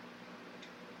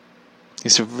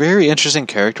he's a very interesting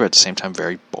character, at the same time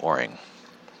very boring.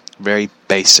 Very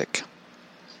basic.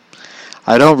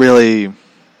 I really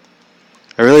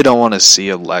don't want to see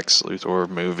a Lex Luthor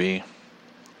movie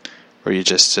where you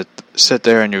just sit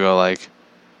there and you go like,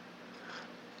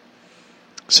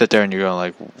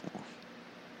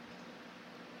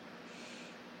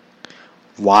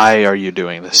 why are you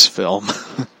doing this film?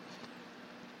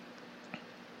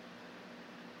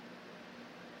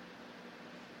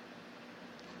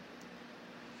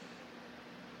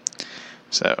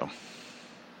 So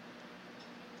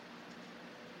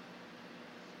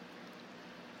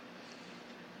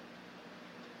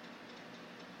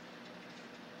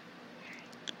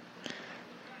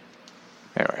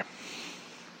anyway,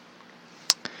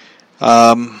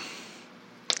 I'm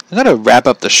gonna wrap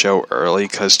up the show early,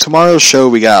 because tomorrow's show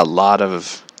we got a lot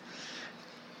of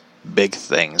big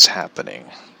things happening.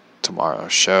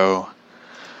 Tomorrow's show.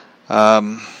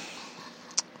 One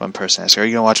person asked, "Are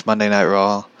you gonna watch Monday Night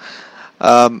Raw?"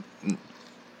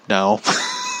 No.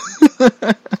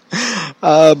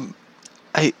 I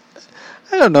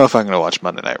don't know if I'm gonna watch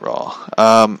Monday Night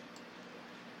Raw.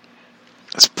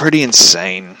 It's pretty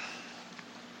insane.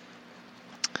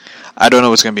 I don't know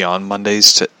what's going to be on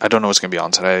Mondays. I don't know what's going to be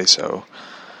on today, so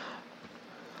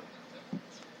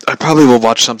I probably will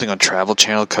watch something on Travel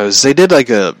Channel, because they did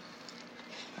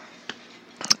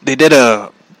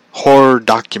a horror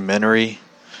documentary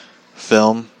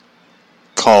film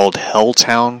called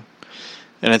Helltown,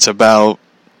 and it's about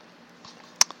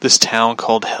this town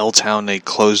called Helltown. They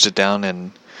closed it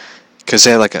down because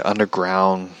they had like an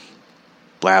underground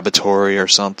laboratory or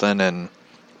something, and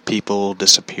people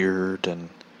disappeared, and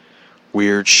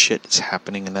weird shit is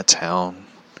happening in that town,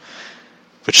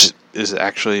 which is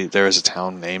actually, there is a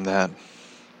town named that.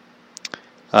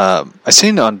 I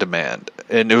seen it on demand,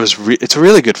 and it's a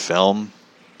really good film.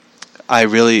 I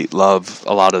really love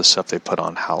a lot of the stuff they put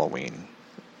on Halloween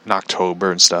in October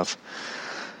and stuff.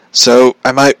 So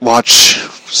I might watch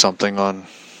something on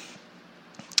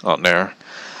there.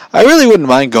 I really wouldn't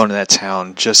mind going to that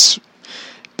town, just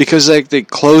because like they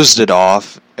closed it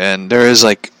off, and there is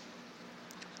like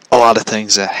a lot of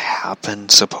things that happen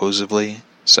supposedly.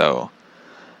 So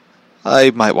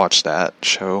I might watch that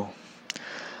show.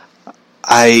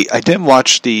 I didn't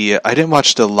watch the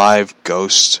live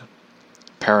Ghost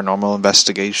paranormal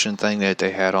investigation thing that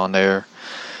they had on there,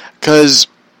 because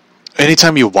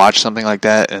anytime you watch something like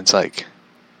that, and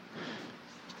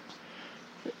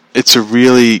it's a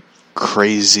really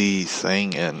crazy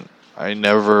thing, and I can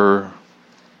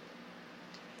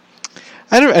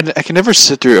never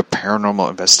sit through a paranormal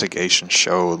investigation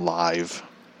show live,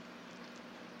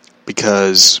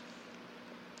 because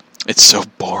it's so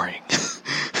boring.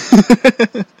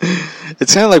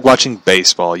 It's kind of like watching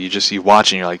baseball. You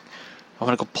watch and you're like, I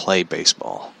want to go play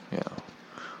baseball,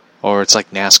 Or it's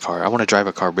like NASCAR. I want to drive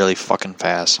a car really fucking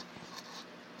fast.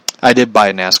 I did buy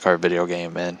a NASCAR video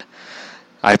game, and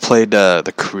I played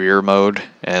the career mode,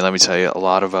 and let me tell you, a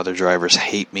lot of other drivers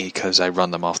hate me because I run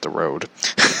them off the road.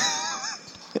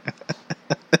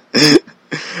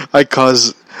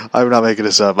 I'm not making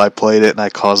this up, I played it and I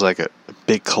caused like a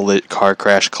big car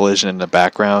crash collision in the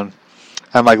background.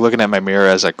 I'm like looking at my mirror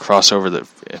as I cross over the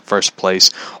first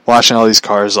place, watching all these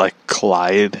cars like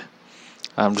collide.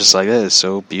 I'm just like, that is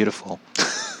so beautiful.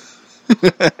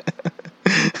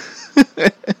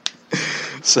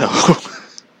 So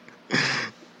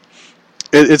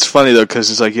it's funny though,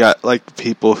 because it's like, yeah, like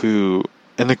people who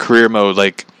in the career mode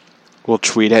like will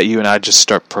tweet at you, and I just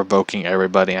start provoking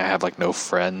everybody, and I have like no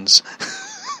friends.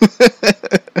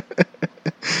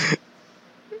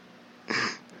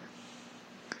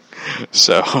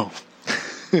 So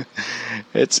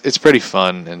it's pretty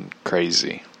fun and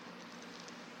crazy.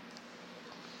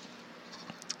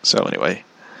 So anyway,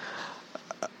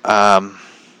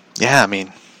 yeah, I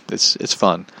mean, it's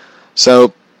fun.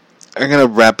 So I'm gonna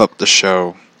wrap up the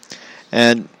show,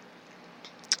 and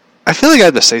I feel like I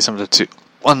have to say something to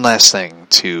one last thing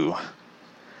to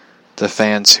the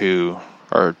fans who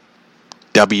are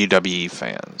WWE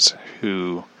fans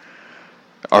who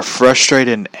are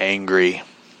frustrated and angry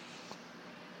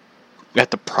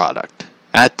at the product,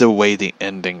 at the way the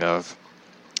ending of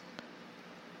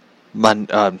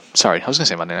Monday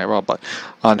Night Raw, but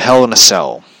on Hell in a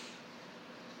Cell.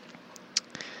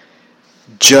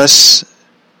 Just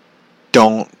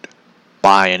don't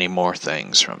buy any more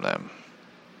things from them.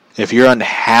 If you're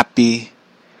unhappy,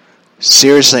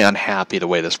 seriously unhappy the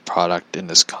way this product and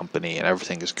this company and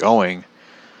everything is going,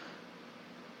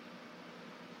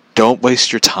 don't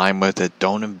waste your time with it.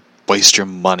 Don't waste your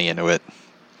money into it.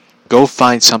 Go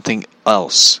find something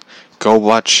else. Go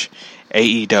watch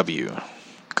AEW.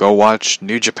 Go watch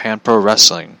New Japan Pro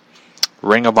Wrestling,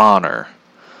 Ring of Honor,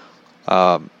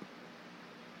 Pro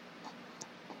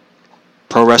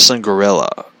Wrestling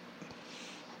Guerrilla,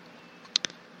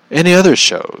 any other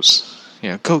shows.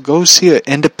 Go see an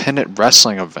independent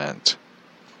wrestling event.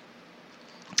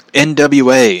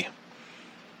 NWA.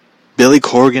 Billy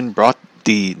Corgan brought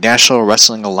the National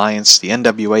Wrestling Alliance, the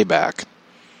NWA, back.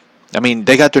 I mean,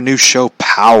 they got their new show,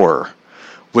 Power,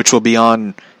 which will be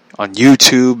on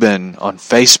YouTube and on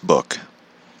Facebook.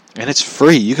 And it's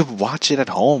free. You can watch it at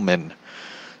home and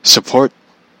support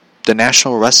the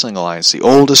National Wrestling Alliance, the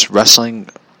oldest wrestling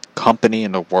company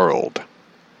in the world.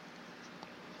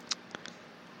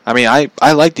 I mean,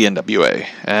 I like the NWA,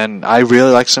 and I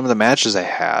really like some of the matches they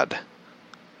had.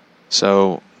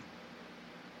 So,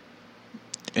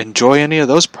 enjoy any of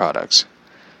those products.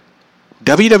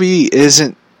 WWE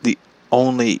isn't the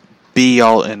only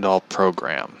be-all, end-all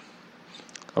program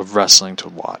of wrestling to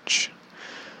watch.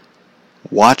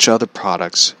 Watch other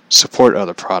products, support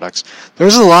other products.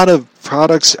 There's a lot of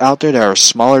products out there that are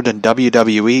smaller than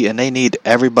WWE, and they need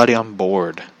everybody on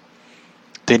board.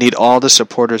 They need all the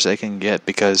supporters they can get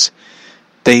because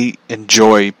they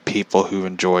enjoy people who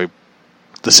enjoy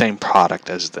the same product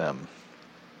as them.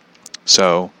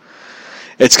 So,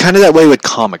 it's kind of that way with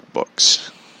comic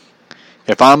books.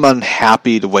 If I'm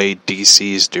unhappy the way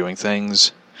DC is doing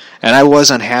things, and I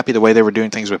was unhappy the way they were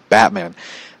doing things with Batman,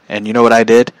 and you know what I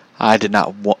did? I did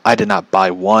not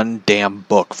buy one damn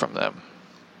book from them.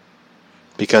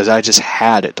 Because I just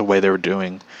had it the way they were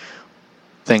doing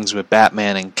things with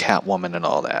Batman and Catwoman and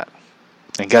all that.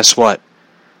 And guess what?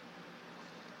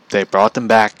 They brought them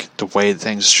back the way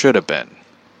things should have been.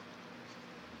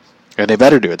 And they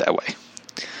better do it that way.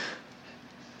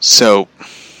 So,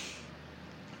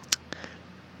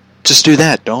 just do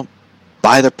that. Don't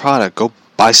buy the product. Go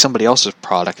buy somebody else's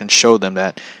product and show them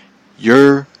that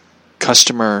your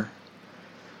customer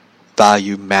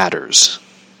value matters.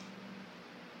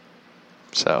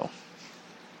 So,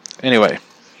 anyway,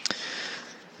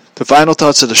 the final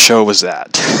thoughts of the show was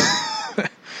that.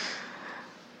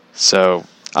 So,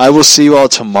 I will see you all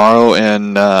tomorrow,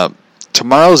 and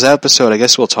tomorrow's episode, I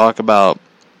guess we'll talk about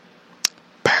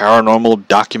paranormal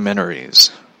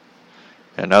documentaries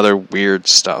and other weird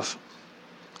stuff,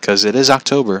 because it is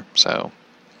October. So,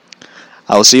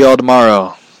 I will see you all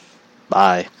tomorrow.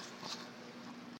 Bye.